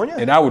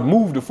and I would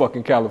move to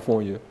fucking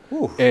California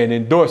and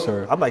endorse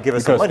her. I might give her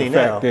some money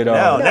now. That,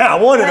 now I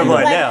wanted her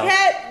right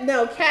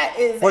now. Cat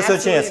is What's her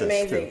absolutely chances?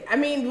 amazing. I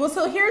mean, well,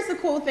 so here's the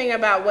cool thing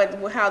about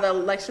how the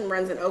election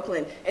runs in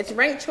Oakland. It's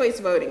ranked choice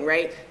voting,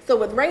 right? So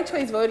with ranked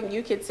choice voting,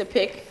 you get to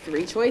pick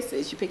 3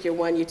 choices. You pick your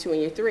 1, your 2,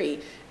 and your 3.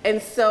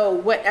 And so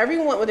what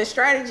the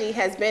strategy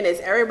has been is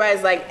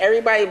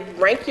everybody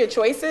rank your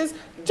choices.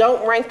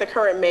 Don't rank the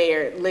current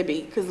mayor,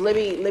 Libby, because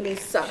Libby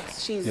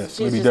sucks. She's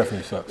Libby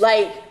definitely sucks.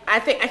 Like, I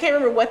can't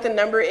remember what the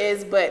number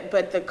is, but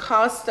the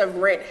cost of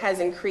rent has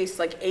increased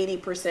like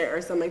 80%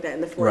 or something like that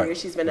in the 4 years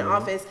she's been in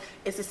office.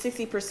 It's a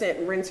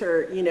 60%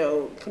 renter,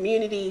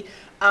 community.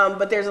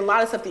 But there's a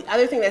lot of stuff. The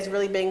other thing that's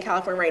really big in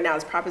California right now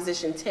is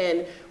Proposition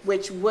 10,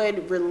 which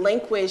would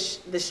relinquish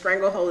the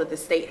stranglehold that the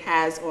state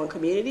has on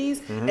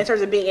communities in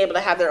terms of being able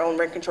to have their own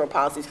rent control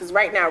policies. Because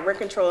right now, rent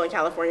control in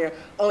California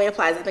only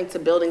applies, I think, to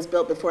buildings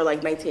built before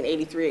like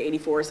 1983 or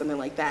 84 or something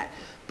like that.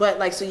 But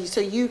like,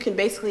 so you can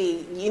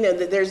basically,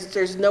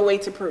 there's no way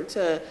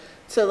to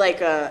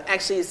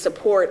actually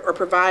support or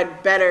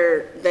provide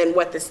better than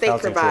what the state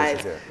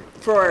provides.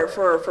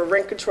 For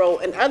rent control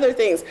and other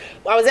things.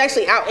 Well, I was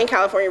actually out in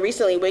California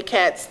recently with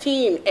Cat's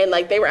team, and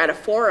like they were at a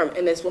forum,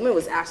 and this woman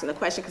was asking a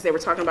question because they were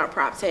talking about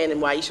Prop 10 and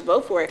why you should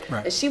vote for it.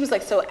 Right. And she was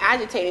like so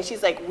agitated.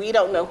 She's like, we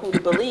don't know who to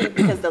believe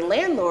because the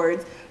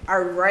landlords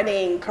are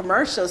running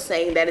commercials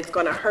saying that it's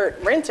going to hurt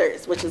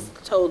renters, which is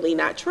totally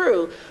not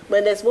true.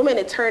 But this woman,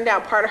 it turned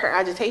out part of her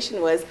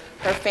agitation was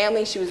her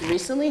family. She was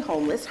recently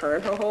homeless. Her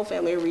and her whole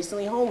family were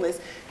recently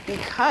homeless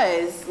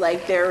because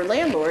like their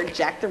landlord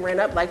jacked the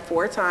rent up like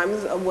 4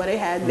 times of what it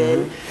had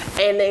been,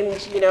 and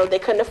then they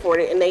couldn't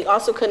afford it, and they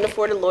also couldn't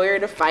afford a lawyer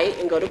to fight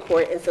and go to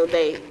court, and so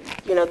they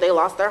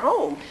lost their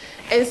home.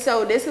 And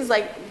so this is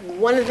like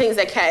one of the things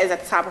that Kat is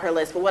at the top of her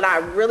list. But what I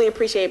really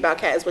appreciate about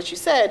Kat is what you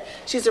said.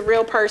 She's a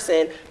real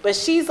person, but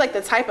she's like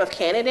the type of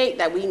candidate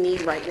that we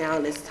need right now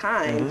in this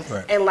time.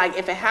 Right. And like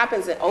if it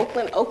happens in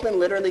Oakland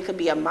literally could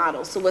be a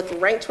model. So with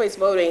ranked choice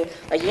voting,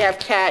 like you have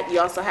Kat,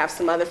 you also have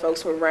some other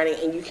folks who are running,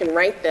 and you can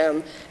rank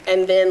them,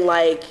 and then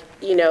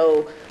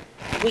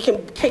we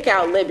can kick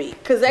out Libby.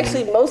 Because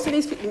actually most of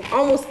these people,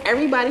 almost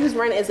everybody who's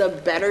running is a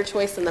better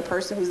choice than the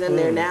person who's in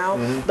there now.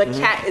 But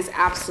Kat is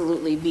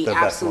absolutely the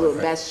absolute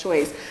best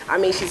choice. I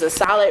mean, she's a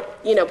solid,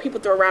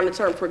 people throw around the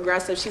term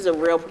progressive. She's a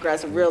real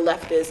progressive, real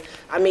leftist.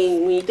 I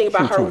mean, when you think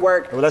about her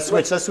work. Well, let's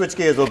switch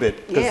gears a little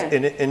bit. Because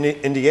in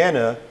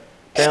Indiana,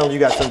 down you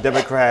got some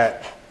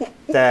Democrat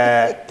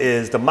that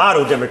is the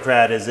model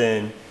Democrat is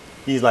in.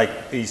 He's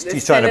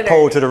trying to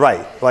pull to the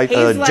right,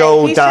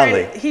 Joe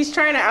Donnelly. He's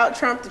trying to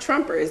out-Trump the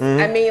Trumpers.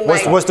 I mean,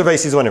 what's the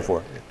race he's running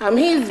for?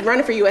 He's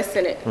running for U.S.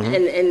 Senate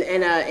in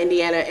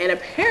Indiana, and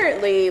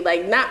apparently,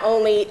 not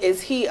only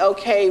is he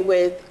okay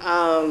with,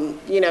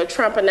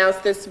 Trump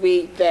announced this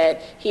week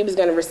that he was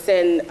going to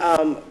rescind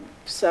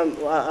some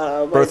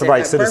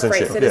birthright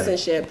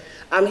citizenship.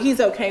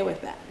 He's okay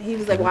with that. He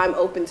was like, well, I'm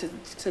open to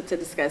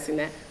discussing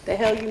that. The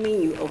hell you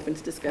mean you open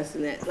to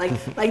discussing that?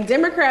 Like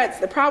Democrats,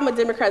 the problem with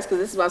Democrats, because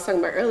this is what I was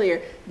talking about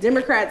earlier,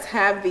 Democrats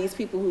have these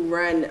people who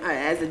run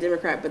as a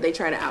Democrat, but they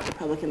try to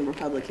out-Republican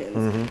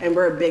Republicans. And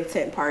we're a big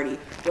tent party.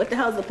 What the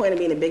hell is the point of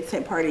being a big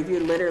tent party if you're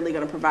literally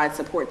going to provide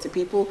support to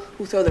people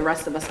who throw the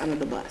rest of us under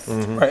the bus?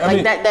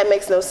 Right. That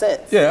makes no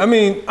sense. Yeah, I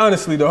mean,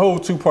 honestly, the whole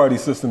 2-party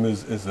system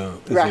is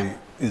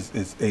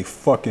a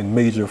fucking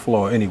major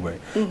flaw anyway.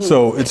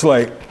 So it's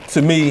like,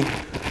 to me,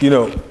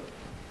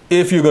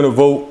 if you're going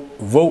to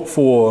vote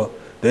for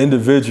the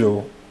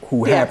individual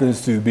who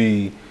happens to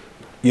be,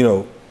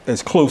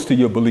 as close to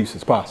your beliefs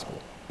as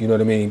possible. You know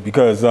what I mean?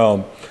 Because,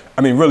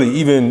 really,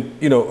 even,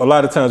 a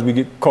lot of times we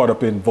get caught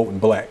up in voting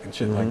black and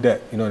shit like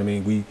that. You know what I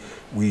mean?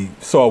 We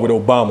saw with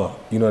Obama,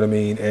 you know what I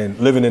mean? And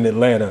living in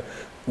Atlanta,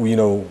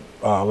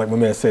 like my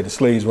man said, the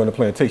slaves run the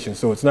plantation.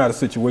 So it's not a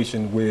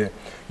situation where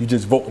you're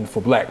just voting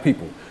for black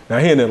people. Now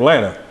here in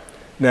Atlanta,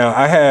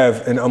 I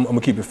have, and I'm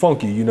gonna keep it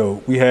funky,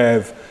 we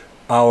have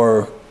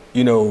our,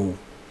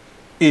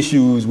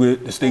 issues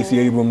with the Stacey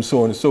Abrams,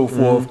 so on and so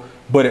forth.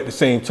 But at the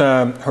same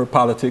time, her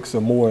politics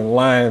are more in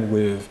line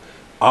with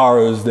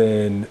ours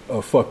than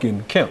a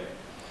fucking Kemp.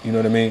 You know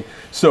what I mean?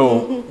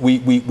 So we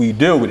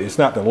deal with it. It's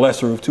not the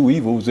lesser of 2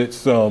 evils.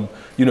 It's,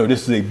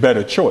 this is a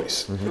better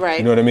choice. Right.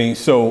 You know what I mean?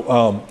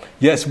 So,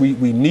 yes,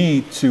 we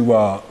need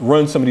to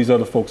run some of these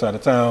other folks out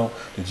of town,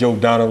 the Joe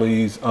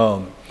Donnellys,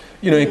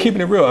 and keeping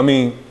it real. I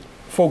mean,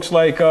 folks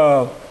like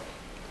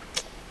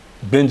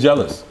Ben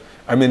Jealous.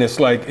 I mean, it's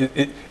like,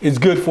 it's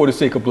good for the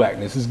sake of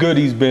blackness. It's good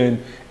he's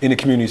been in the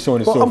community, so on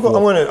and so forth. I'm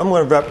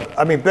going to wrap.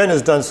 I mean, Ben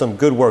has done some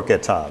good work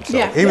at times.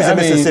 So. He was in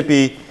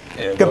Mississippi.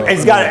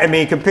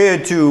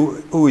 Compared to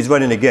who he's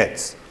running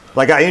against.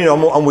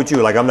 I'm with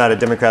you. I'm not a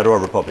Democrat or a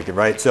Republican,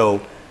 right?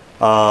 So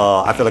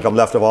I feel like I'm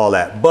left of all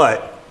that.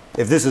 But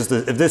if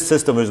this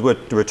system is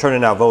what we're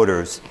turning out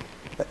voters,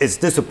 it's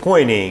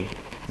disappointing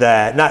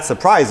that, not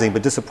surprising,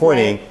 but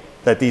disappointing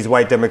that these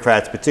white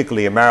Democrats,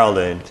 particularly in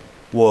Maryland,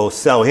 will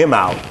sell him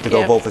out to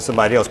go vote for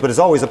somebody else. But it's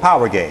always a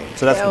power game.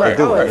 So that's what they're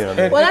doing. You know what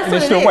I mean? Well, that's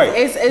what it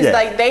is. It's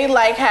like they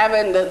like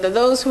having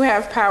those who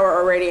have power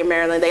already in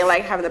Maryland, they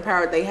like having the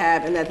power they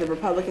have, and that the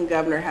Republican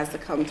governor has to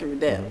come through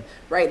them,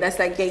 right? That's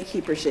that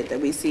gatekeeper shit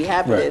that we see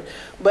happening. Right.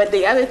 But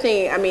the other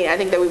thing, I mean, I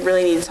think that we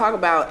really need to talk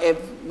about, if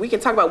we can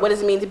talk about what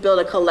does it mean to build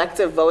a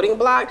collective voting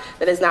bloc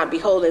that is not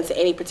beholden to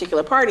any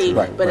particular party,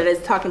 but it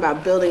is talking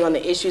about building on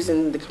the issues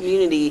in the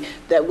community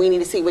that we need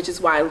to see, which is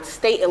why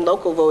state and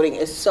local voting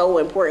is so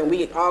important.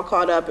 We get all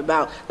caught up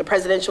about the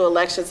presidential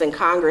elections and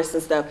Congress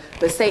and stuff,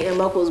 but state and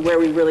local is where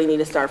we really need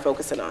to start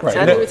focusing on. Right.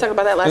 So I think we talked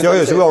about that last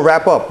time. So we're gonna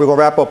wrap up. We're gonna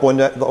wrap up on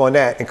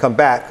that and come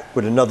back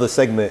with another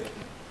segment.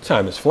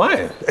 Time is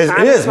flying. It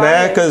is,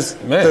 man, because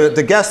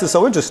the guest is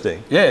so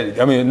interesting. Yeah,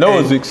 I mean,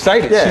 Noah's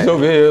excited. She's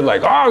over here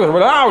like, I'm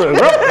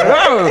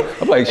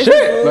like,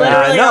 shit.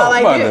 I know.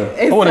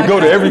 I want to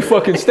go to every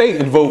fucking state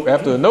and vote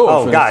after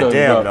Noah. Oh,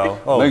 goddamn, no.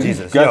 Oh, like,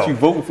 Jesus. Got you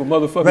voting for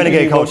motherfuckers.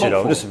 Renegade culture,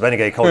 though. This is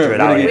renegade culture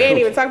at our We ain't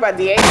even talk about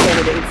DA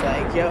candidates.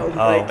 Like,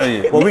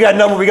 well, we got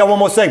one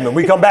more segment.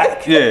 We come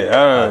back. Yeah,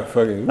 all right.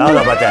 Fucking. I don't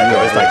know about that,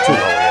 though. It's like too low.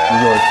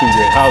 We're going too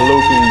low. How low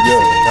can we go?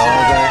 You know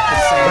what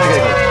I'm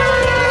saying?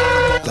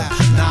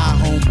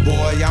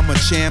 I'm a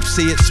champ,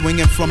 see it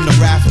swinging from the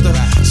rafter.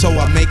 So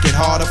I make it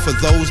harder for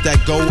those that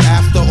go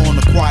after. On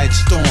a quiet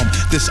storm,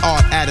 this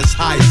art at its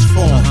highest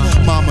form.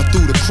 Mama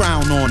threw the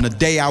crown on the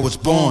day I was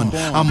born.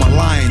 I'm a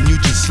lion, you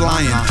just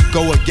lying.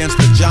 Go against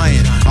the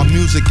giant. Our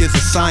music is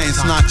a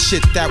science, not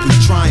shit that we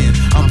trying.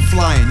 I'm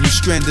flying, you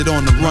stranded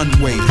on the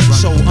runway.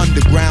 So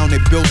underground,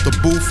 they built a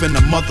booth in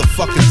the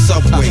motherfucking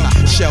subway.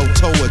 Shell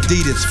toe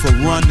Adidas for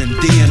Run and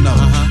D&O.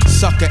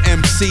 Sucker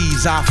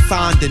MCs, I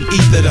find and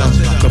ether them.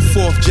 The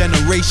fourth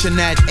generation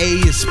that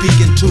A is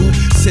speaking to,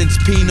 since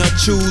peanut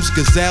chews,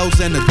 gazelles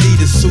and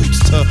Adidas suits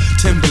to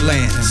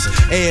Timberlands,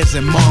 Airs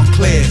and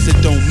Montclairs.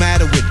 It don't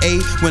matter with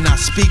A, when I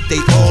speak they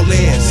all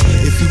airs.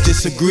 If you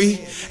disagree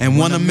and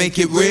wanna make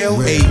it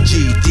real,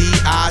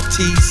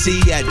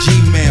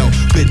 AGDITC@gmail.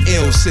 Been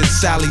ill since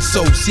Sally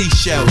sold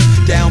seashells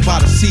down by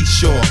the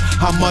seashore.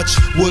 How much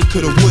wood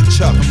could a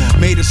woodchuck?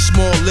 Made a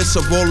small list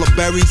of all the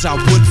berries I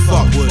would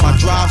fuck. My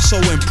drive so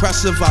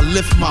impressive I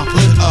lift my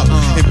hood up,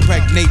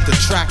 impregnate the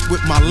track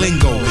with my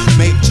lingo.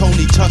 Make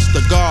Tony touch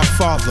the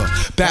Godfather,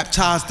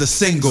 baptize the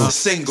single.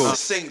 Hey,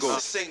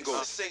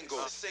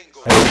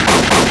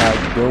 how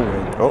you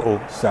doing?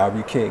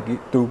 Sorry, can't get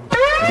through.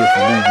 Just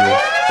leave you.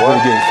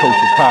 Renegade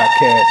Culture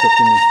podcast up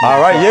in this.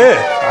 All right,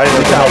 yeah. I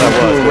didn't know how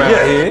that was.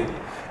 Here.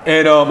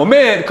 And my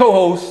man,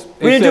 co-host.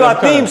 We didn't do our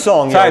theme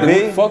song yet,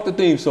 B. Fuck the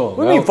theme song.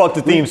 What do you mean fuck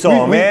the theme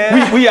song,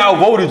 man? We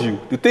outvoted you.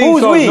 The theme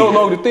song is no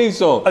longer the theme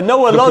song.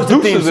 Noah loves the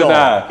theme song.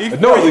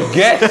 Noah's a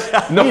guest.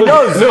 He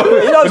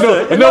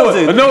knows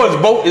it. Noah's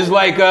vote is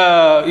like,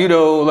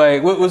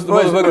 like, what's the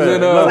motherfuckers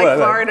in? Like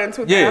Florida in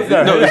 2000.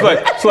 Yeah, no, it's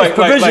like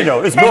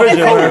provisional. It's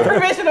provisional.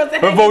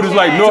 Her vote is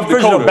like North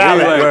Dakota.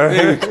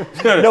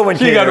 No one cares.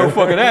 She ain't got no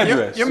fucking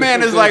address. Your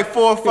man is like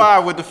 4 or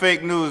 5 with the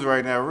fake news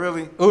right now,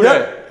 really? Who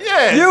that?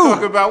 Yeah,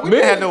 talking about, we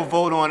didn't have no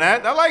vote on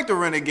that. I like the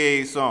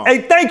Renegade song.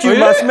 Hey, thank you,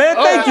 man.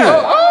 Thank you.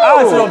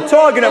 That's what I'm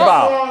talking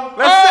about.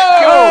 Let's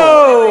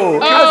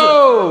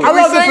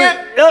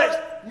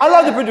I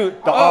love the produce.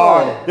 The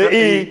R, the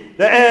E,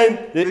 the N,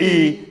 the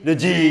E, the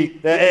G,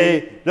 the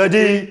A, the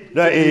D,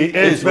 the E.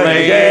 It's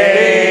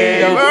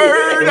renegade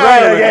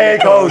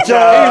culture.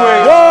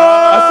 Anyway,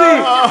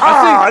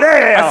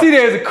 I see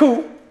there's a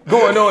coup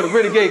going on in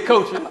renegade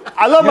culture.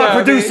 I love my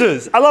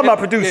producers. I love my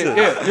producers.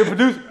 Yeah, your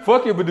producer.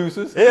 Fuck your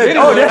producers. Yeah.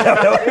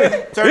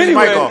 Anyway, turn the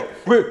mic off.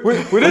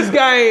 When this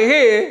guy ain't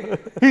here,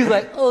 he's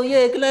like, oh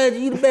yeah, Kalanja,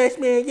 you the best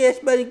man. Yes,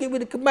 buddy, give me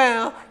the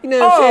Kamal. You know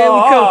what I'm saying?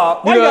 We come.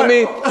 You know what I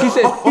mean? He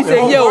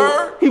said,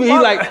 yo, he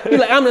like,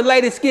 I'm the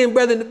lightest skinned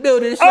brother in the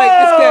building. It's like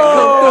this guy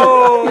come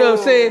through. You know what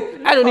I'm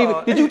saying? I don't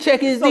even. Did you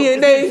check his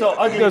DNA? So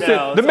ugly, you know what I'm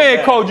saying? The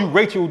man called you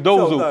Rachel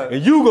Dozo,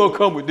 and you gonna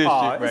come with this shit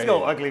right It's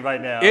going ugly right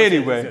now.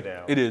 Anyway,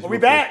 it is. Are we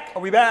back?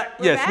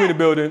 Yes, we're in the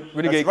building.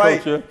 Renegade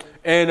Culture.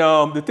 And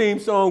the theme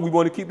song, we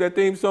want to keep that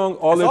theme song.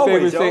 All in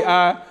favor say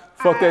aye.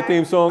 Fuck that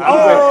theme song.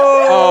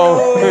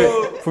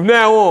 From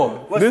now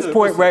on, this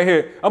point right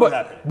here,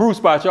 Bruce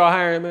Spot, y'all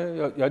hiring, man?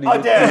 Y'all need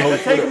to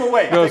take him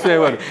away. You know what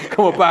I'm saying?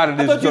 Come up out of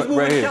this junk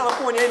right here.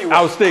 Anyway.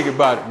 I was thinking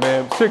about it,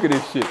 man. I'm sick of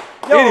this shit.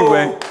 Yo,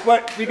 anyway.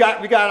 What, we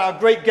got our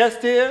great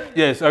guest here?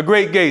 Yes, a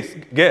great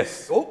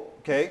guest. Oh,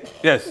 okay.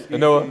 Yes,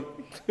 Noah.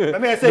 My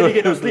man said he didn't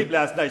get no sleep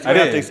last night, so you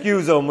have to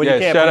excuse him when you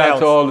can't shout pronounce. Out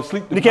to all the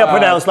sleep. You can't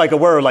pronounce like a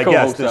word like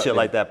guest and shit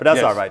like that, but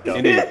that's all right though.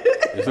 Indeed.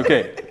 It's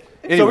okay.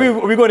 Anyway. So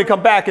we're going to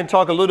come back and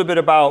talk a little bit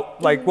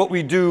about like what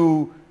we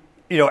do,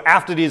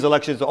 after these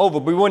elections are over.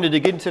 But we wanted to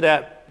get into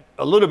that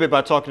a little bit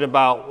by talking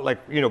about,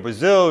 like,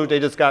 Brazil, they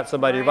just got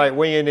somebody right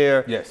wing in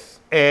there. Yes.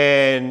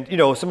 And,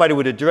 somebody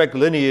with a direct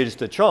lineage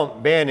to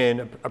Trump,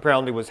 Bannon,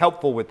 apparently was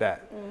helpful with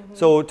that. Mm-hmm.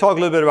 So talk a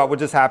little bit about what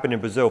just happened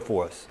in Brazil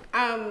for us.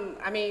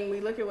 We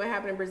look at what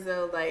happened in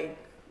Brazil,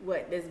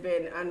 there's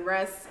been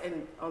unrest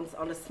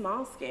on a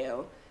small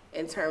scale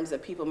in terms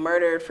of people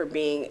murdered for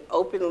being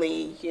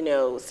openly,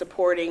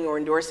 supporting or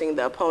endorsing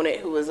the opponent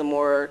who was a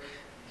more,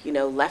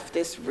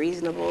 leftist,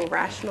 reasonable,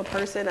 rational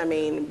person.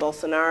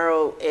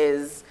 Bolsonaro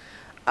is,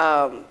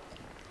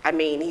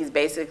 he's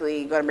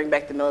basically going to bring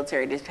back the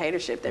military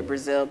dictatorship that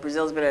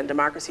Brazil's been a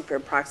democracy for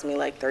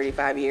approximately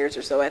 35 years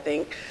or so, I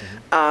think.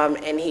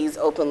 Mm-hmm. And he's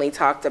openly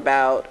talked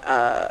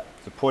about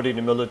supporting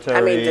the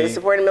military.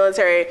 Supporting the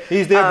military.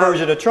 He's their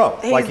version of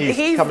Trump.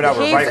 He's coming out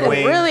with right wing.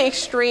 He's really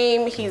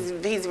extreme.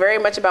 He's very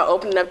much about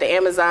opening up the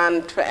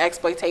Amazon for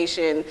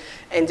exploitation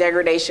and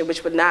degradation,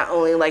 which would not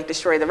only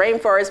destroy the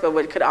rainforest,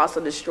 but could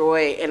also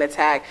destroy and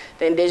attack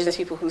the indigenous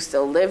people who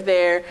still live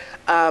there.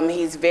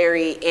 He's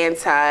very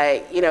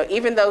anti,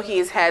 even though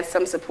he's had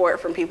some support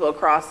from people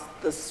across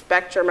the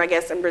spectrum, I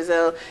guess, in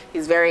Brazil,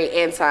 he's very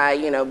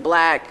anti,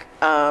 black.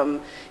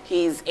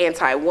 He's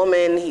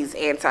anti-woman. He's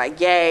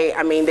anti-gay.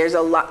 There's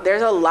a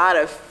lot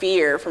of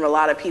fear from a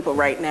lot of people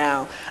right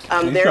now.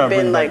 There have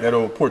been that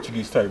old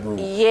Portuguese type rule.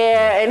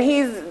 Yeah, and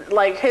he's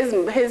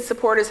his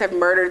supporters have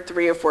murdered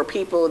 3 or 4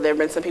 people. There have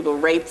been some people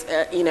raped,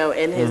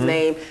 in his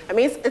name.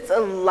 It's a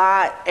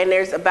lot, and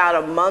there's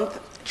about a month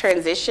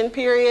transition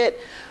period.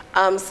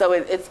 So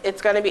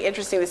it's going to be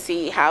interesting to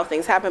see how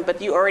things happen.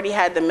 But you already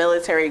had the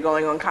military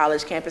going on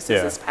college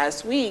campuses this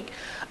past week,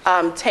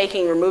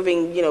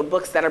 removing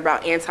books that are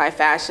about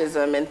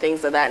anti-fascism and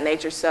things of that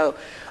nature. So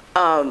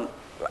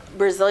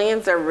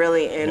Brazilians are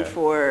really in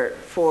for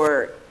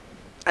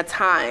a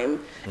time,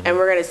 and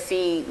we're going to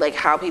see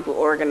how people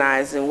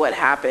organize and what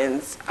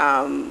happens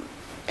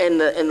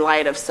in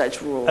light of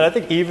such rules. And I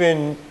think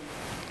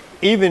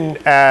even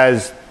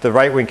as the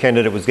right-wing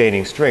candidate was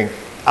gaining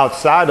strength,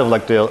 outside of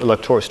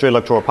the straight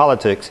electoral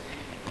politics,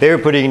 they were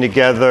putting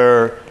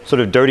together sort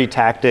of dirty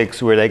tactics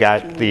where they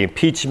got the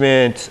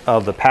impeachment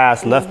of the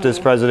past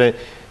leftist president.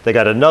 They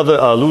got another,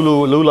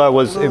 Lula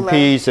was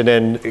impeached and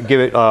then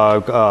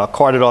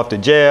carted off to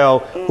jail,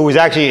 who was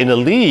actually in the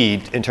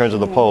lead in terms of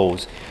the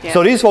polls. Yeah.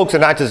 So these folks are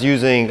not just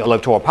using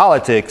electoral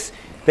politics.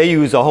 They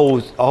use a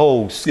whole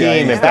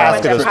scheme and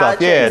basket of stuff,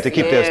 to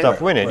keep their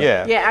stuff winning,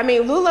 Yeah,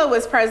 Lula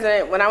was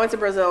president. When I went to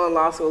Brazil in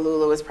law school,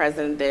 Lula was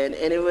president then.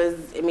 And it was,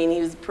 he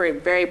was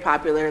very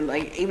popular.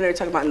 Even they're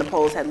talking about in the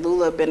polls, had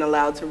Lula been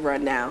allowed to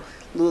run now,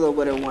 Lula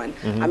would have won.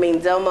 Mm-hmm.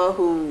 Dilma,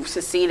 who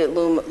succeeded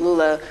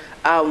Lula,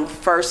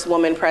 first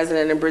woman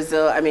president in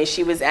Brazil,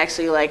 she was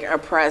actually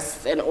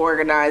oppressed and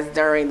organized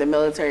during the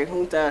military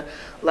junta.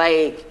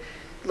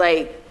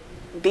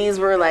 These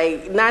were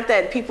not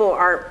that people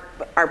are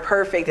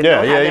perfect and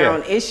don't have their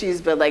own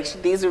issues, but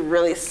these are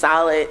really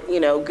solid,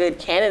 good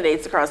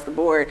candidates across the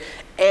board,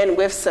 and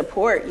with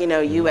support,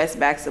 U.S.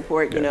 backed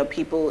support.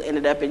 People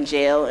ended up in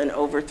jail and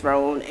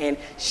overthrown, and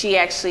she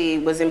actually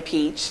was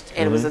impeached,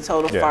 and it was a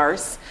total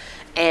farce.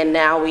 And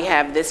now we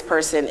have this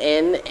person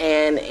in,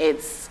 and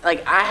it's I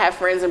have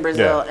friends in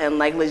Brazil, and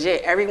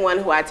legit, everyone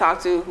who I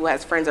talk to who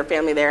has friends or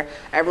family there,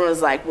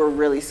 everyone's we're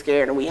really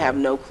scared and we have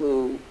no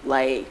clue.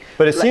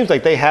 But it seems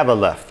like they have a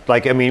left.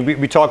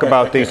 We talk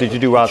about things that you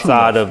do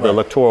outside of the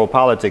electoral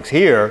politics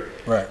here.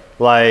 Right.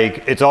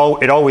 It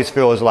always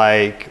feels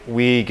like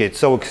we get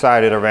so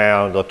excited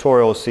around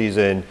electoral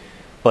season,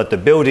 but the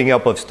building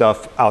up of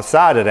stuff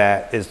outside of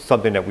that is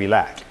something that we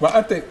lack. Well,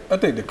 I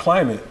think the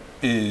climate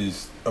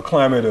is a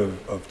climate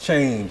of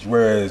change,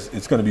 whereas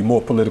it's going to be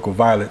more political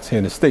violence here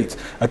in the States.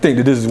 I think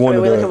that this is one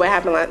of the... Look at what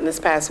happened this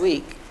past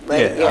week.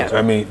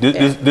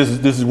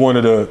 This is one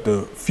of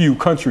the few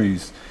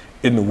countries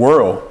in the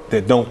world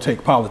that don't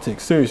take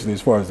politics seriously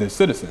as far as their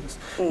citizens.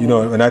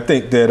 Mm-hmm. And I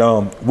think that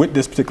with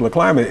this particular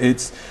climate,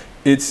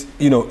 it's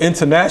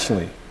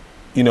internationally,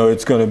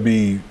 it's going to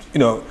be,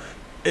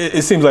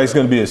 it seems like it's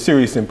going to be a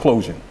serious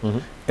implosion,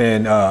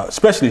 and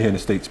especially here in the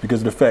States, because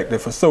of the fact that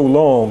for so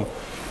long,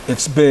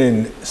 it's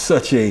been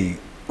such a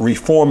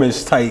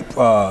reformist type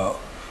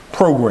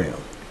program.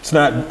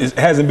 It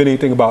hasn't been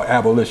anything about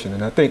abolition,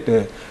 and I think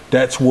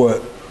that's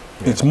what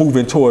it's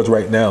moving towards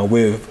right now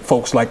with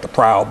folks like the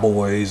Proud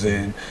Boys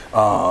and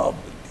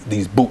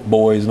these Boot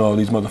Boys and all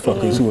these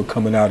motherfuckers who are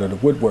coming out of the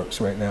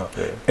woodworks right now.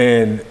 Yeah.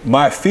 And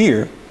my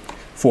fear,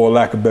 for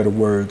lack of better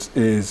words,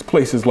 is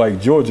places like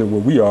Georgia,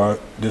 where we are,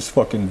 this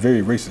fucking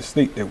very racist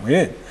state that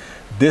we're in.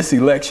 This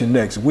election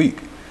next week,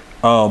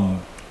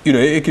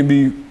 it can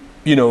be.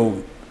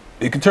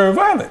 It can turn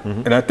violent.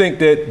 Mm-hmm. And I think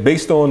that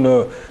based on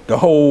the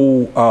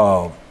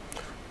whole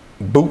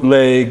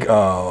bootleg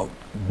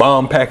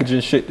bomb packaging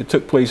shit that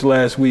took place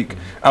last week,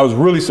 I was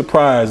really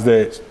surprised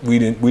that we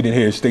didn't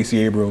hear Stacey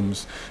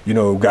Abrams,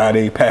 got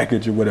a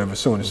package or whatever,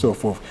 so on and so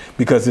forth,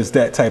 because it's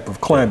that type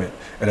of climate.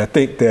 And I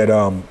think that,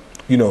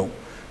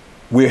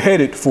 we're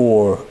headed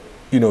for,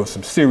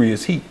 some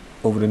serious heat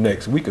over the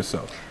next week or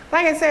so.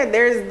 Like I said,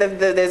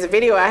 there's a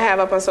video I have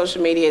up on social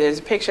media. There's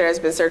a picture that's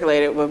been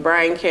circulated with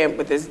Brian Kemp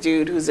with this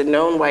dude who's a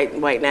known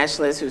white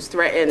nationalist who's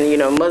threatened,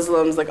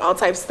 Muslims, like all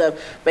types of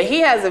stuff. But he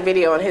has a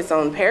video on his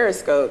own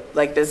Periscope,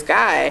 like this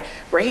guy,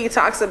 where he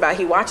talks about,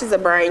 he watches a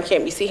Brian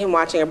Kemp, you see him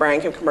watching a Brian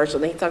Kemp commercial,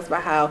 then he talks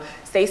about how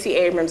Stacey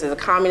Abrams is a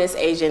communist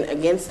agent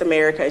against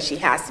America and she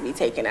has to be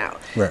taken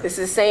out. Right. This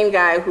is the same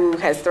guy who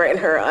has threatened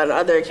her on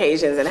other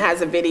occasions and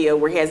has a video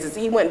where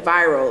he went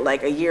viral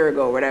like a year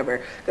ago or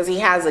whatever, because he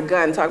has a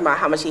gun talking about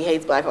how much he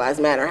hates Black Lives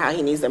Matter, how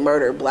he needs to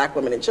murder Black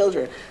women and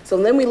children. So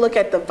then we look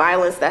at the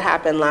violence that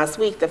happened last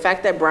week, the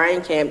fact that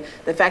Brian Kemp,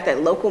 the fact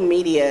that local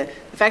media,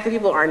 the fact that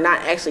people are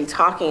not actually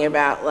talking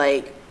about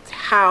like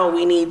how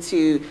we need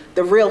to,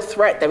 the real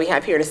threat that we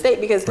have here in the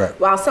state, because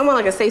while someone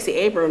like a Stacey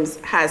Abrams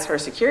has her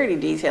security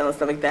detail and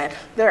stuff like that,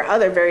 there are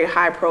other very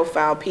high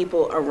profile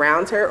people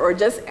around her, or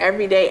just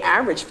everyday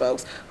average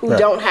folks who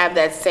don't have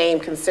that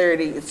same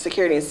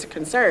security and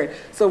concern.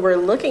 So we're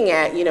looking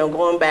at,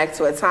 going back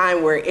to a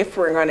time where if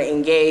we're going to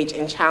engage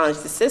and challenge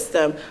the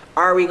system,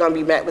 are we going to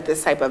be met with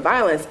this type of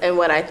violence? And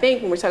what I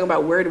think when we're talking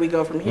about where do we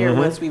go from here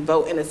once we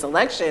vote in this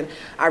election,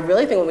 I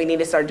really think what we need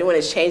to start doing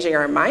is changing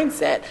our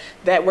mindset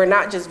that we're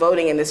not just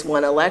voting in this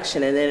one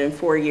election and then in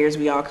 4 years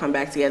we all come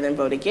back together and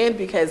vote again,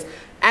 because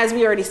as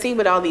we already see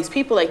with all these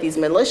people, like these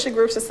militia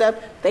groups and stuff,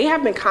 they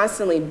have been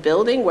constantly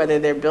building, whether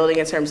they're building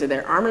in terms of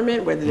their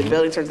armament, whether they're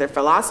building in terms of their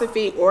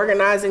philosophy,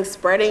 organizing,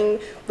 spreading.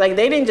 Like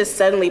they didn't just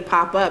suddenly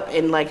pop up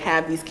and like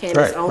have these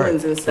Candace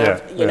Owens and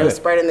stuff,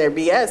 spreading their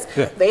BS.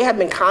 Yeah. They have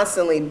been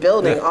constantly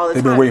building all the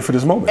time. They've been waiting for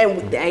this moment.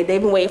 And they've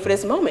been waiting for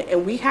this moment.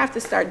 And we have to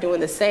start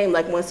doing the same.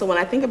 Like when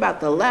I think about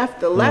the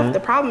left,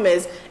 the problem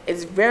is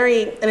it's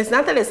very, and it's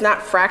not that it's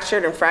not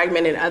fractured and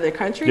fragmented in other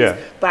countries,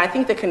 but I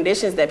think the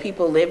conditions that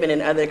people live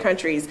in other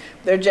countries,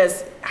 they're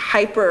just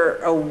hyper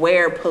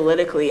aware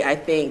politically, I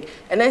think,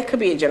 and that could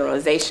be a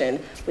generalization.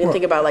 We can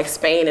think about like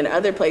Spain and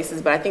other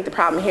places, but I think the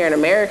problem here in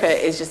America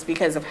is just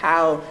because of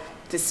how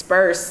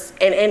dispersed,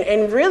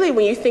 and really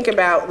when you think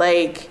about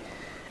like,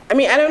 I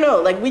don't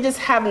know, like we just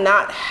have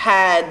not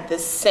had the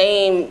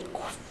same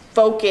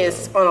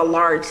focus on a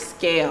large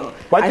scale.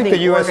 Well, I think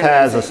the U.S.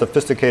 has a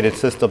sophisticated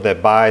system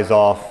that buys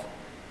off,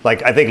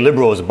 like I think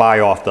liberals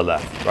buy off the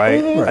left,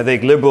 right? I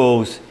think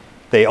liberals,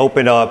 they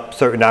open up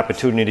certain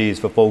opportunities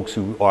for folks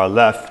who are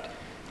left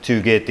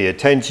to get the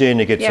attention,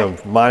 to get some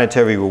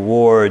monetary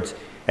rewards,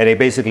 and they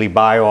basically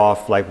buy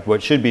off like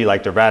what should be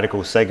like the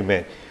radical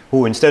segment,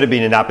 who instead of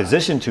being in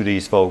opposition to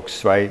these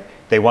folks, right,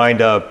 they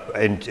wind up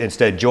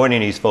instead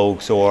joining these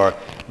folks or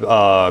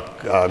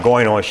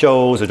going on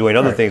shows or doing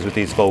other things with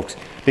these folks,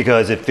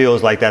 because it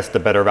feels like that's the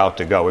better route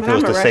to go. It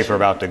feels the safer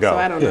route to go. So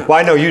I don't know. Well,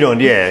 I know you don't.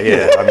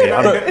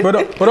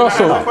 But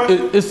also,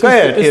 it's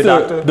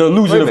the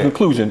illusion of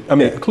inclusion.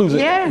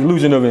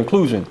 Illusion of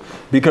inclusion,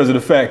 because of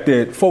the fact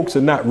that folks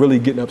are not really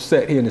getting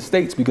upset here in the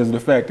States because of the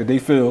fact that they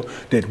feel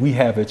that we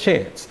have a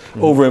chance.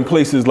 Over in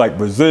places like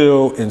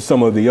Brazil and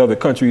some of the other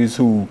countries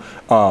who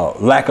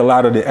lack a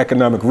lot of the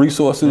economic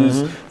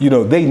resources,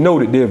 they know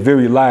that their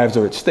very lives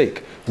are at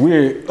stake.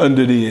 We're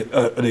under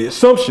the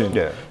assumption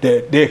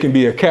that there can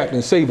be a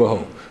Captain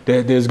Save-A-Ho,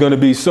 that there's going to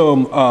be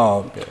some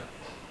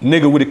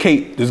nigga with a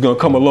cape that's going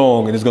to come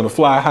along and is going to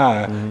fly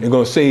high and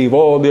going to save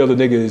all the other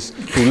niggas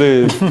who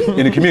live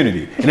in the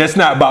community. And that's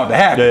not about to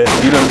happen,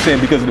 you know what I'm saying?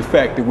 Because of the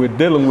fact that we're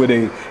dealing with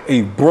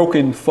a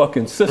broken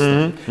fucking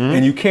system.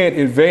 And you can't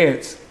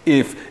advance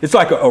if, it's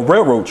like a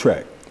railroad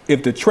track.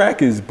 If the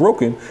track is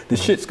broken,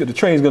 the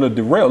train's gonna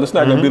derail. It's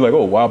not gonna be like,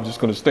 oh, well, I'm just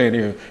gonna stand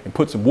here and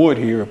put some wood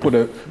here and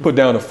put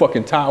down a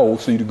fucking towel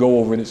so you to go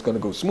over and it's gonna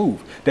go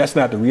smooth. That's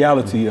not the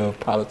reality of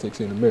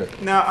politics in America.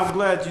 Now, I'm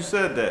glad you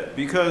said that,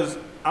 because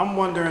I'm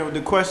wondering,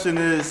 the question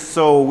is,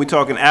 so we're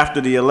talking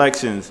after the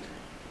elections,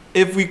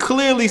 if we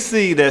clearly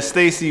see that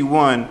Stacey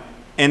won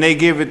and they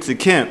give it to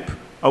Kemp,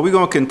 are we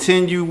gonna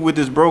continue with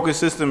this broken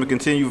system and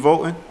continue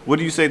voting? What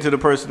do you say to the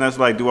person that's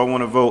like, do I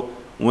wanna vote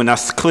when I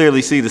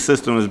clearly see the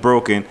system is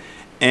broken,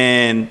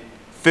 and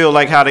feel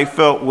like how they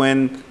felt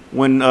when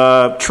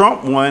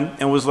Trump won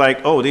and was like,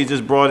 oh, they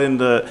just brought in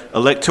the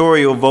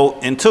electoral vote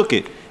and took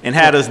it and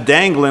had us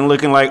dangling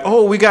looking like,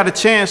 oh, we got a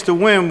chance to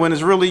win, when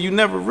it's really, you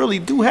never really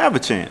do have a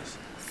chance.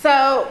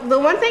 So the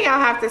one thing I'll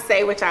have to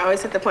say, which I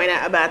always have to point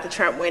out about the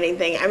Trump winning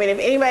thing, if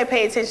anybody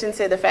paid attention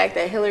to the fact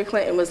that Hillary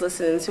Clinton was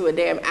listening to a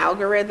damn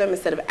algorithm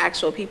instead of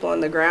actual people on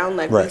the ground,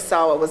 we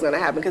saw what was going to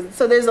happen.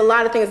 So there's a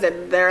lot of things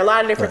there are a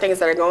lot of different things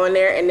that are going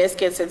there, and this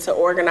gets into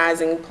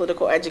organizing,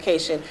 political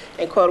education,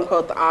 and quote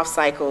unquote the off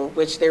cycle,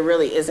 which there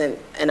really isn't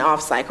an off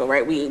cycle,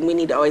 right? We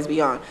need to always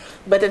be on.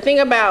 But the thing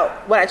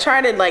about what I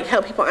try to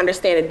help people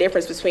understand the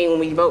difference between when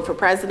we vote for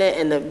president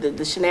and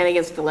the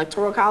shenanigans with the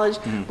Electoral College,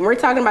 when we're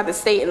talking about the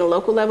state and the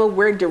local level,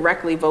 we're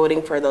directly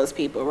voting for those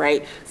people,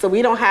 right? So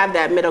we don't have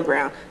that middle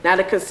ground. Now,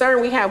 the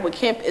concern we have with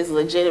Kemp is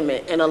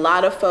legitimate, and a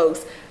lot of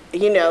folks,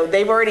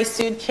 they've already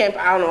sued Kemp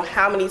I don't know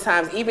how many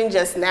times. Even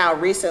just now,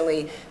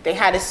 recently, they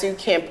had to sue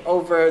Kemp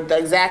over the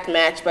exact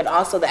match, but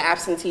also the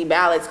absentee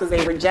ballots, because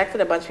they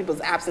rejected a bunch of people's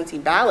absentee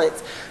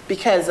ballots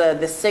because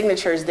the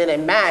signatures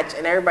didn't match,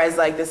 and everybody's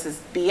like, this is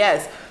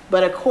BS.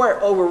 but a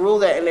court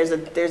overruled it, and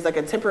there's like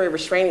a temporary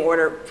restraining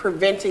order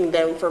preventing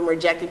them from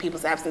rejecting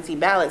people's absentee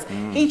ballots.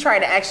 He tried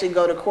to actually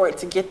go to court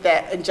to get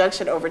that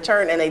injunction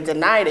overturned, and they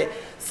denied it.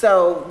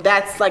 So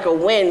that's like a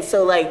win.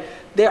 So like,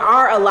 there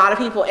are a lot of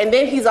people, and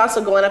then he's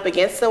also going up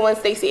against someone,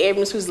 Stacey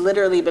Abrams, who's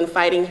literally been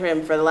fighting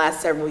him for the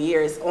last several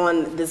years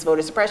on this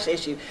voter suppression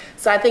issue.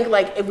 So I think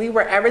like if we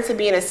were ever to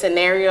be in a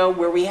scenario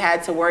where we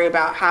had to worry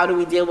about how do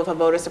we deal with a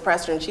voter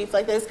suppressor in chief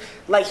like this,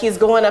 like he's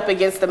going up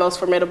against the most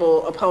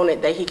formidable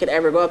opponent that he could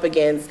ever go up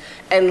against,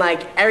 and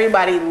like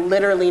everybody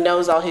literally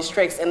knows all his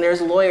tricks, and there's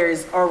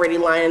lawyers already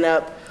lining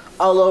up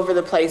all over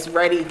the place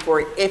ready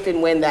for if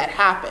and when that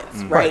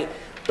happens, right?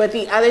 But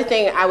the other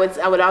thing I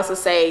would also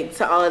say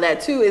to all of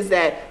that too is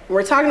that when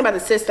we're talking about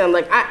the system,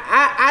 like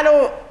I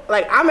don't,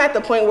 like I'm at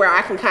the point where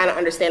I can kind of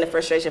understand the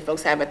frustration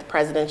folks have at the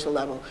presidential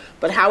level.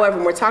 But however,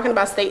 when we're talking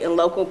about state and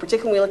local,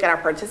 particularly when we look at our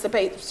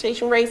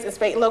participation rates in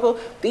state and local,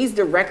 these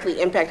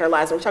directly impact our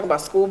lives. When we're talking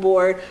about school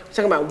board, we're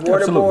talking about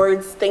water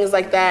boards, things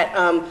like that.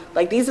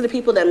 Like these are the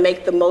people that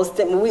make the most.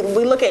 When we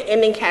look at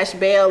ending cash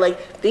bail,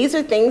 like these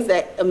are things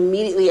that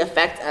immediately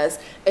affect us.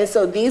 And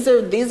so these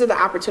are the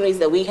opportunities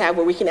that we have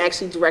where we can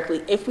actually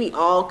directly, if we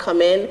all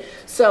come in.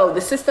 So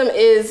the system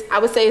is, I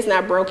would say, it's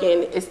not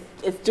broken.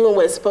 It's doing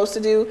what it's supposed to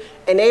do,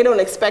 and they don't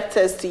expect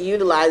us to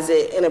utilize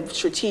it in a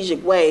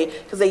strategic way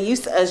because they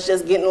used to us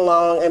just getting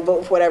along and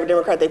voting for whatever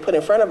Democrat they put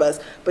in front of us.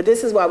 But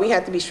this is why we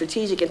have to be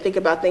strategic and think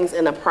about things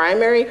in a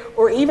primary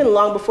or even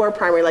long before a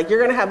primary. Like you're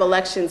going to have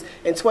elections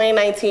in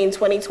 2019,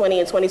 2020,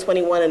 and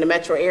 2021 in the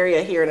metro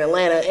area here in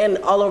Atlanta and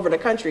all over the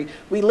country.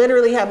 We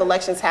literally have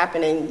elections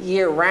happening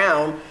year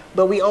round,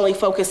 but we only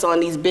focus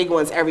on these big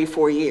ones every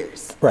 4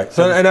 years. Right.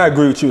 So, and I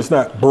agree with you. It's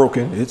not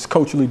broken. It's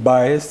culturally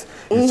biased.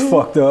 It's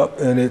fucked up,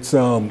 and it's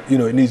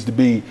it needs to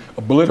be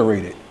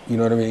obliterated. You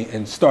know what I mean?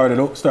 And start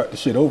the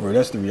shit over.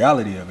 That's the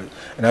reality of it.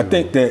 And I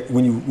think that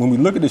when we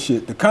look at the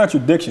shit, the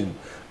contradiction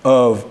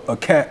of a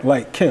cat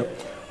like Kemp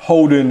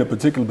holding the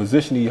particular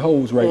position he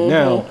holds right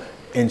now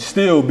and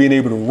still being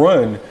able to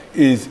run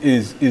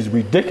is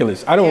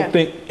ridiculous. I don't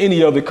think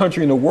any other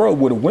country in the world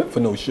would have went for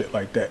no shit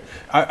like that.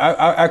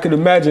 I could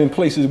imagine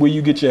places where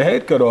you get your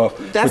head cut off.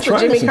 That's what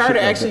Jimmy Carter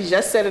actually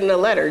just said in the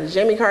letter.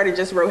 Jimmy Carter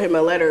just wrote him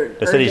a letter.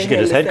 They said he should get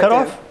his head cut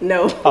off?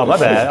 No. Oh, my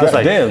bad. I was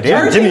like, damn,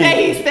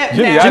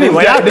 Jimmy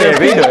went out there.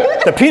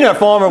 The peanut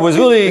farmer was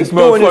really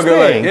doing his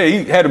thing. Yeah,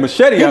 he had a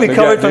machete out there. He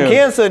recovered from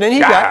cancer, and then he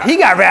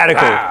got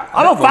radical.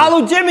 I don't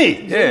follow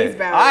Jimmy. Yeah.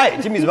 All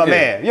right, Jimmy's my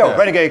man. Yo,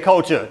 Renegade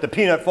Culture, the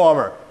peanut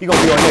farmer. He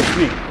gonna be on next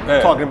week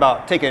talking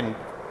about taking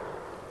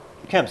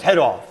Kemp's head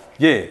off.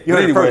 Yeah. You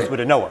heard it first with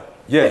a Noah.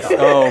 Yes.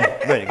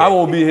 I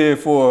won't be here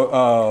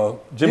for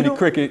Jimmy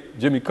Cricket,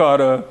 Jimmy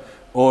Carter,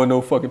 or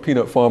no fucking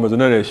peanut farmers or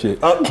none of that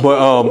shit.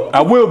 But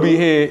I will be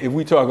here if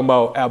we talking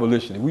about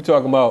abolition. If we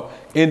talking about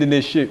ending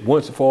this shit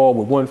once and for all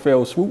with one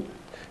fell swoop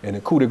and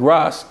a coup de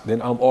grace,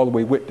 then I'm all the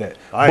way with that.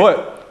 Right.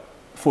 But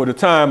for the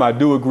time, I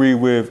do agree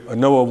with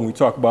Noah when we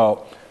talk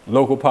about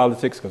local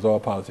politics, because all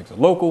politics are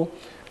local.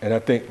 And I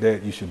think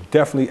that you should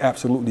definitely,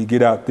 absolutely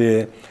get out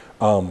there,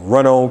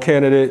 run on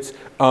candidates.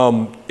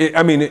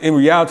 In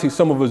reality,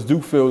 some of us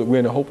do feel that we're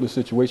in a hopeless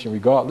situation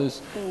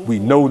regardless. We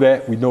know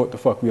that. We know what the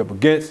fuck we're up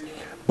against.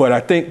 But I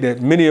think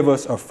that many of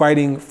us are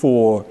fighting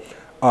for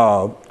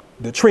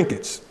the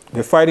trinkets.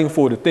 They're fighting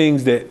for the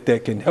things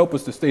that can help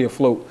us to stay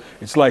afloat.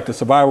 It's like the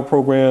survival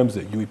programs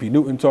that UEP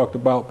Newton talked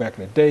about back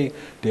in the day.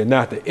 They're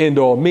not the end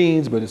all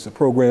means, but it's a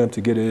program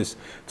to get us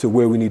to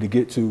where we need to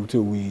get to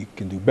till we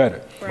can do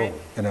better. Right.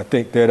 And I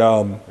think that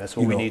that's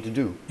what we need to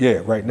do.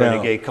 Yeah, right now.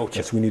 Renegade Culture.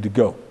 Yes, we need to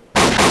go.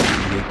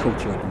 Renegade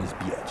Culture in this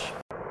bitch.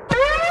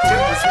 It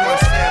was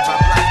once said by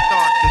Black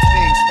Thought that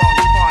things fall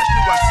apart.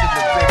 Knew I shouldn't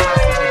have been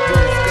messing with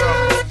dudes, girl,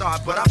 from the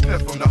start, but I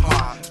put from the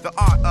heart. The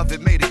art of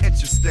it made it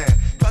interesting.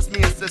 Plus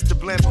me and sister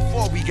blend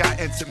before we got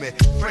intimate.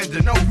 Friend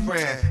to no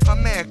friend. My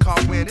man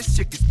called when this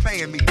chick is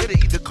paying me. It'll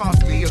either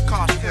cost me or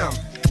cost him.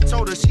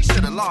 Told her she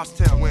should have lost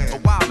him a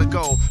while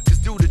ago. Cause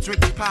due to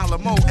drinking pile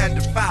of mo and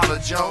the fowler,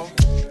 Joe.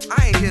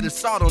 I ain't here to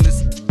salt on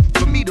this.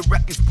 For me the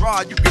record's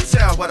broad, you can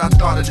tell what I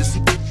thought of this.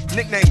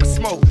 Nickname was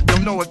Smoke,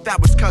 don't know if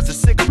that was cause of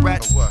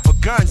cigarettes or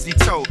guns he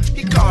told.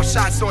 He called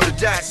shots on the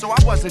deck, so I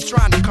wasn't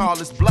trying to call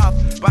his bluff.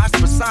 By his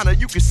persona,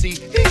 you can see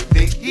he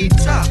think he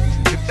tough.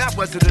 If that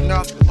wasn't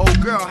enough,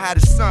 old girl had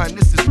a son.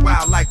 This is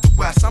wild like the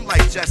West, I'm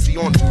like Jesse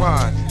on the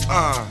run.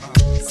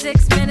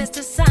 6 minutes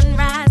to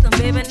sunrise, now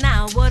baby,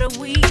 now what are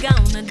we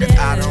gonna do?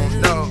 I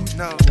don't know,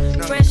 no.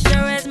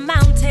 Pressure is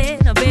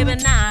mounted, now baby,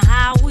 now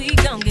how we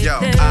gonna get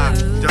through? I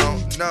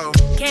don't know.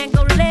 Can't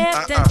go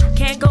left and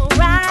can't go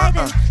right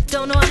and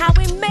don't know how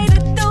we made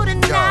it through the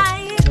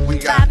night. We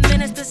got 5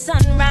 minutes to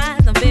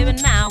sunrise, now baby,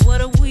 now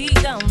what are we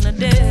gonna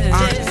do?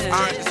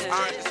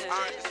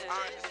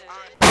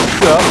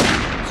 What's up?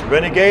 It's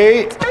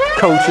Renegade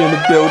Culture in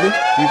the building.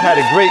 We've had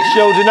a great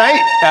show tonight.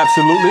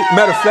 Absolutely.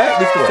 Matter of fact,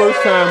 this is the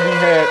first time we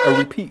had a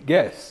repeat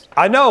guest.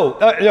 I know.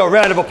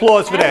 Round of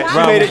applause for that.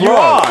 You made it. You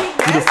are.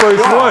 You're the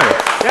first one.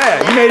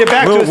 Yeah, you made it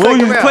back to the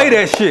second round. Play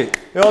that shit.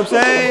 You know what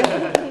I'm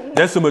saying?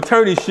 That's some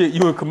attorney shit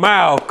you and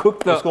Kamal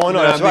cooked up. What's going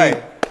on? That's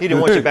right. He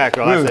didn't want your back,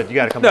 girl. I said, you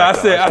got to come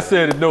back. I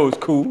said no, it's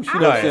cool. She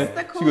knows I'm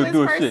the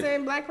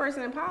coolest black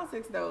person in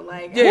politics, though.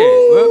 Like, yeah,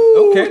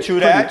 well, okay. True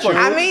that. True.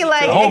 I mean,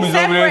 like,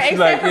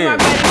 except for my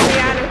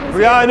buddy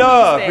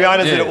Brianna.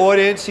 Brianna's in the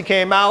audience. She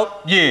came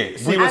out. Yeah.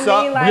 See what's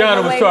up?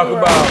 Brianna was talking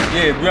about,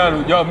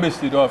 Brianna, y'all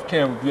missed it off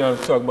camera. Brianna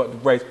was talking about the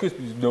Rice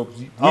Krispies.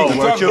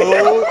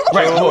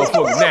 Right,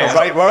 motherfucker. Now.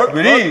 Right, work.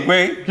 But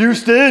anyway.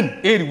 Houston.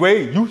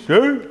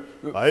 Houston.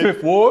 Right.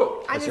 Fifth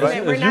Ward. I just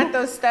meant we're not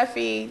those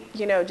stuffy,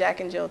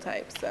 Jack and Jill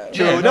types. So.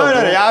 True. No.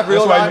 Y'all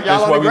real.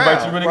 That's why we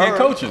invite you Renegade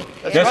Culture.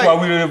 That's why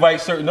we don't invite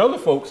certain other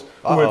folks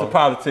who are into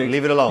politics.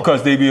 Leave it alone.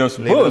 Because they be on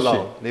some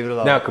bullshit. Leave it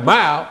alone. Now,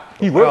 Kamal,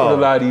 he worked with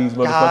a lot of these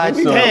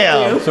motherfuckers.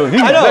 Damn. So he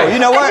I know. You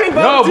know what?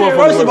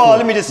 First of all,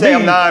 let me just say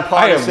I'm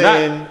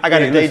nonpartisan. I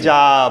got a day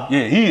job.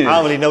 Yeah, he is. I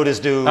don't really know this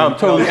dude. I'm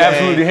totally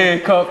absolutely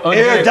handcuffed.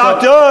 Ear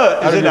doctor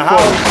is in the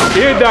house.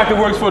 Ear doctor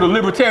works for the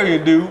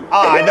libertarian dude.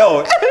 I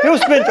know. He'll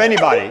spin for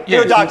anybody.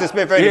 Ear doctor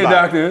spin for anybody. Ear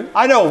doctor.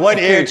 I know, 1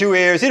 ear, 2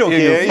 ears. He don't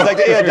care. He's like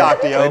the ear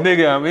doctor, yo. Like,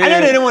 nigga, I'm in. I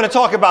know they didn't want to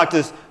talk about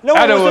this. No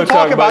one wants to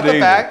talk about the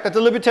fact that the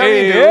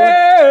libertarian dude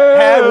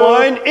had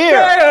 1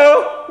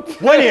 ear.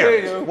 1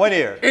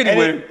 ear.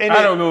 Anyway, and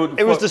I don't know.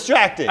 It was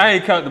distracting. I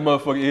ain't count the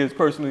motherfucking ears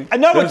personally.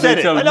 No one said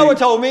it. No one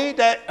told me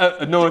that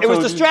it was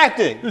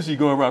distracting. This she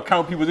going around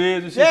counting people's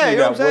ears and shit. Yeah, you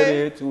know what I'm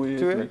saying? 1 ear, 2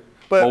 ears, 3.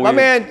 But my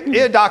man,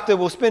 ear doctor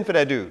will spin for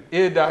that dude.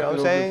 Ear doctor, you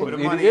know what I'm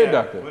saying? Ear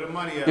doctor.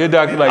 Ear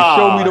doctor, like,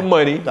 show me the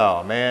money.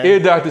 Oh man. Ear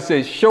doctor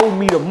says, show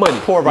me the money.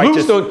 Poor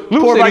righteous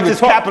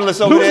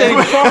capitalist over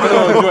there.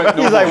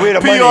 He's like, where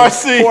the money?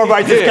 PRC. Poor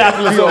righteous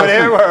capitalist over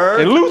there.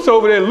 And Luce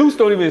over there, Luce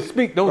don't even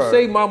speak. Don't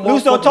say my motherfucking name.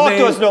 Luce don't talk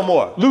to us no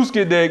more. Luce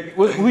get that.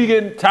 We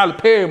getting Tyler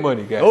Perry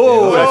money, guys.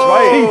 Oh, that's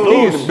right.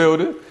 He in the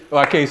building. Oh,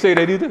 I can't say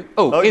that either.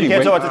 Anyway. You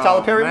can't talk about the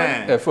Tyler Perry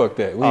money? Yeah, fuck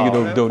that. We ain't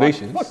get no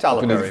donations. Fuck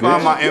Tyler Perry.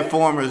 Find my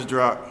Informers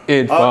drop.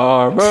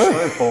 Informer.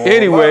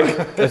 Anyway,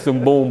 that's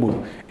some boom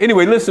boom.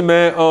 Anyway, listen,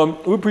 man.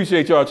 We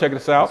appreciate y'all checking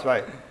us out. That's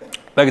right.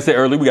 Like I said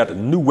earlier, we got the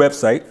new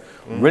website,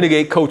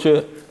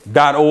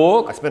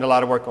 renegadeculture.org. I spent a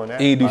lot of work on that.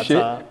 Ain't do shit.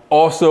 Time.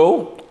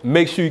 Also,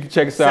 make sure you can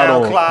check us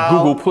out on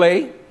Google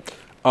Play,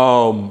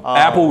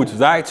 Apple, which is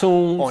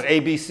iTunes, on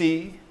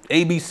ABC,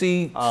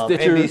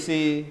 Stitcher,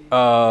 NBC,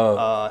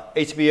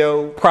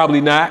 HBO. Probably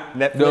not.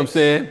 Netflix. You know what I'm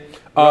saying?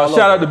 Shout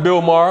out to Bill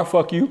Maher.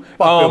 Fuck you.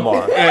 Fuck Bill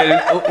Maher.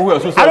 And who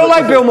else? I don't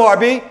like Bill Maher,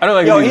 B. I don't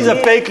like him. He's a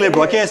fake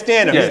liberal. I can't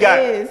stand him.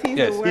 Yes.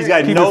 He's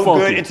got no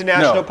good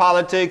international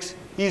politics.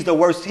 He's the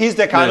worst. He's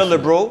the kind of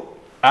liberal.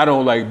 I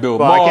don't like Bill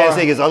Maher. Maher. I can't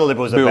say his other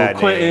liberals are bad. Bill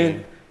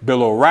Clinton.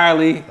 Bill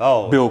O'Reilly,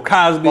 Bill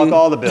Cosby. Fuck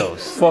all the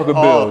bills. Fuck a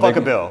bill. Fuck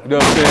a bill. You know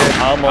what I'm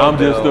saying? I'm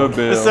just a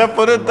bill. Except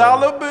for the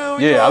dollar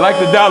bill. Yeah, I like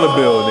the dollar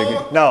bill,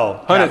 nigga.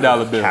 No.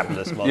 $100 bill.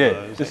 Capitalist mother.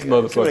 Yeah, this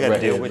motherfucker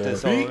right here, man.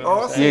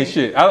 Yeah,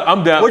 shit.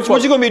 I'm down.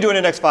 What you gonna be doing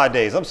in the next 5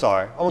 days? I'm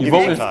sorry. I'm gonna give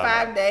you some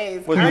time. 5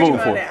 days. What you voting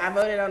for? I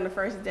voted on the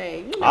first day.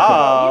 You know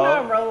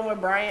I'm rolling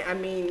with Bryant. I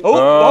mean. Damn.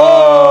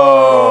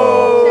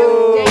 All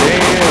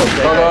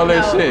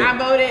that shit. I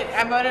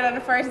voted on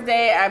the first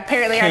day.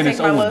 Apparently, I take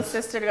my little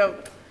sister to go.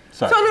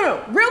 Sorry. So no,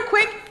 real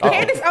quick,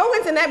 Candace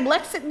Owens and that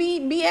Blexit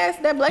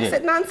BS, that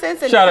Blexit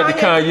nonsense. And shout out to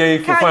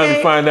Kanye for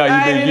finally finding out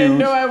you've been used. I didn't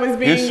know I was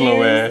being used.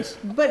 Slow ass.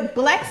 But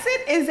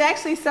Blexit is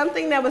actually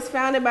something that was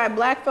founded by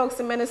black folks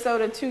in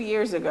Minnesota 2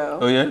 years ago.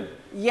 Oh yeah?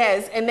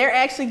 Yes, and they're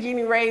actually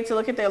getting ready to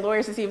look at their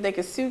lawyers to see if they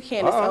could sue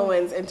Candace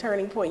Owens and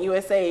Turning Point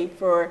USA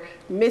for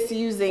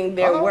misusing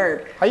their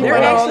work. How you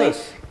know all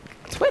this?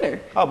 Twitter.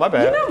 Oh, my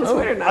bad. You know I'm a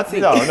Twitter Nazi.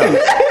 No. She was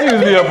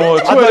be up on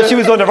Twitter. I thought she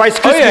was on the Rice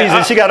Krispies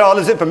and she got all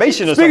this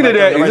information or something. Speaking of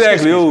that,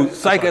 exactly.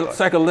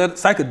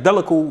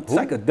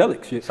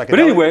 Psychedelic shit. But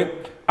anyway,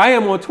 I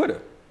am on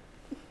Twitter.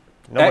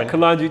 At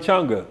Kalanji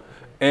Changa.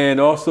 And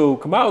also,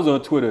 Kamal's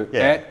on Twitter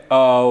at...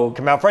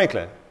 Kamal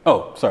Franklin.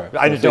 Oh, sorry.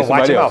 I just don't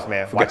watch him out,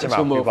 man. Watch him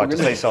out. You're about to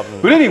say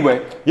something. But anyway,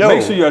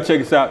 make sure y'all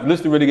check us out.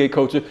 Listen to Renegade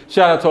Culture.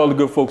 Shout out to all the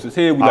good folks that's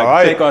here. We'd like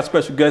to thank our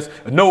special guest,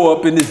 Noah,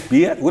 up in this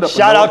beer. What up,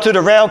 shout out to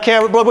the round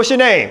camera. Bro, what's your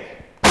name?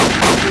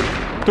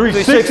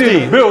 360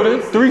 in the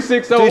building.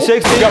 360.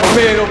 360. Got my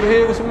man over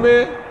here. What's my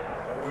man?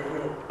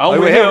 I'm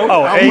with him.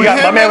 Hey, you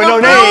got my man with no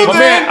names. My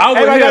man, I'm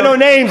with him. got no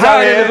names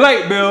out here. The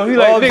light bill. He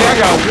like, nigga, I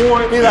got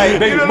warrants. He like,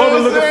 they mother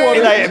looking for me.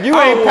 He like, if you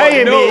ain't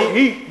paying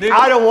me,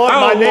 I don't want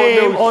my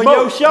name on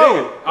your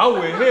show. I'm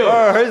with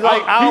him. He's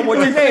like, I don't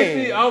want your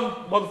name. I'm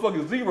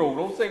motherfucking zero.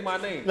 Don't say my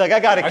name. Like, I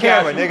got a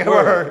camera, nigga.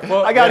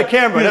 I got a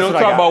camera. That's what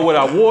I got. Don't talk about what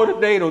I wore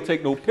today. Don't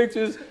take no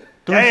pictures.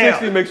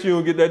 360, make sure you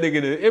don't get that nigga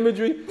in the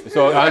imagery.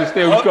 So I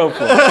understand where you come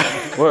from.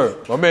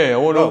 Word. My man, I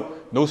want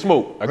no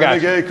smoke. I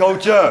got you. Renegade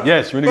Culture.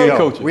 Yes, Renegade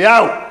Culture. We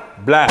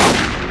out. Black.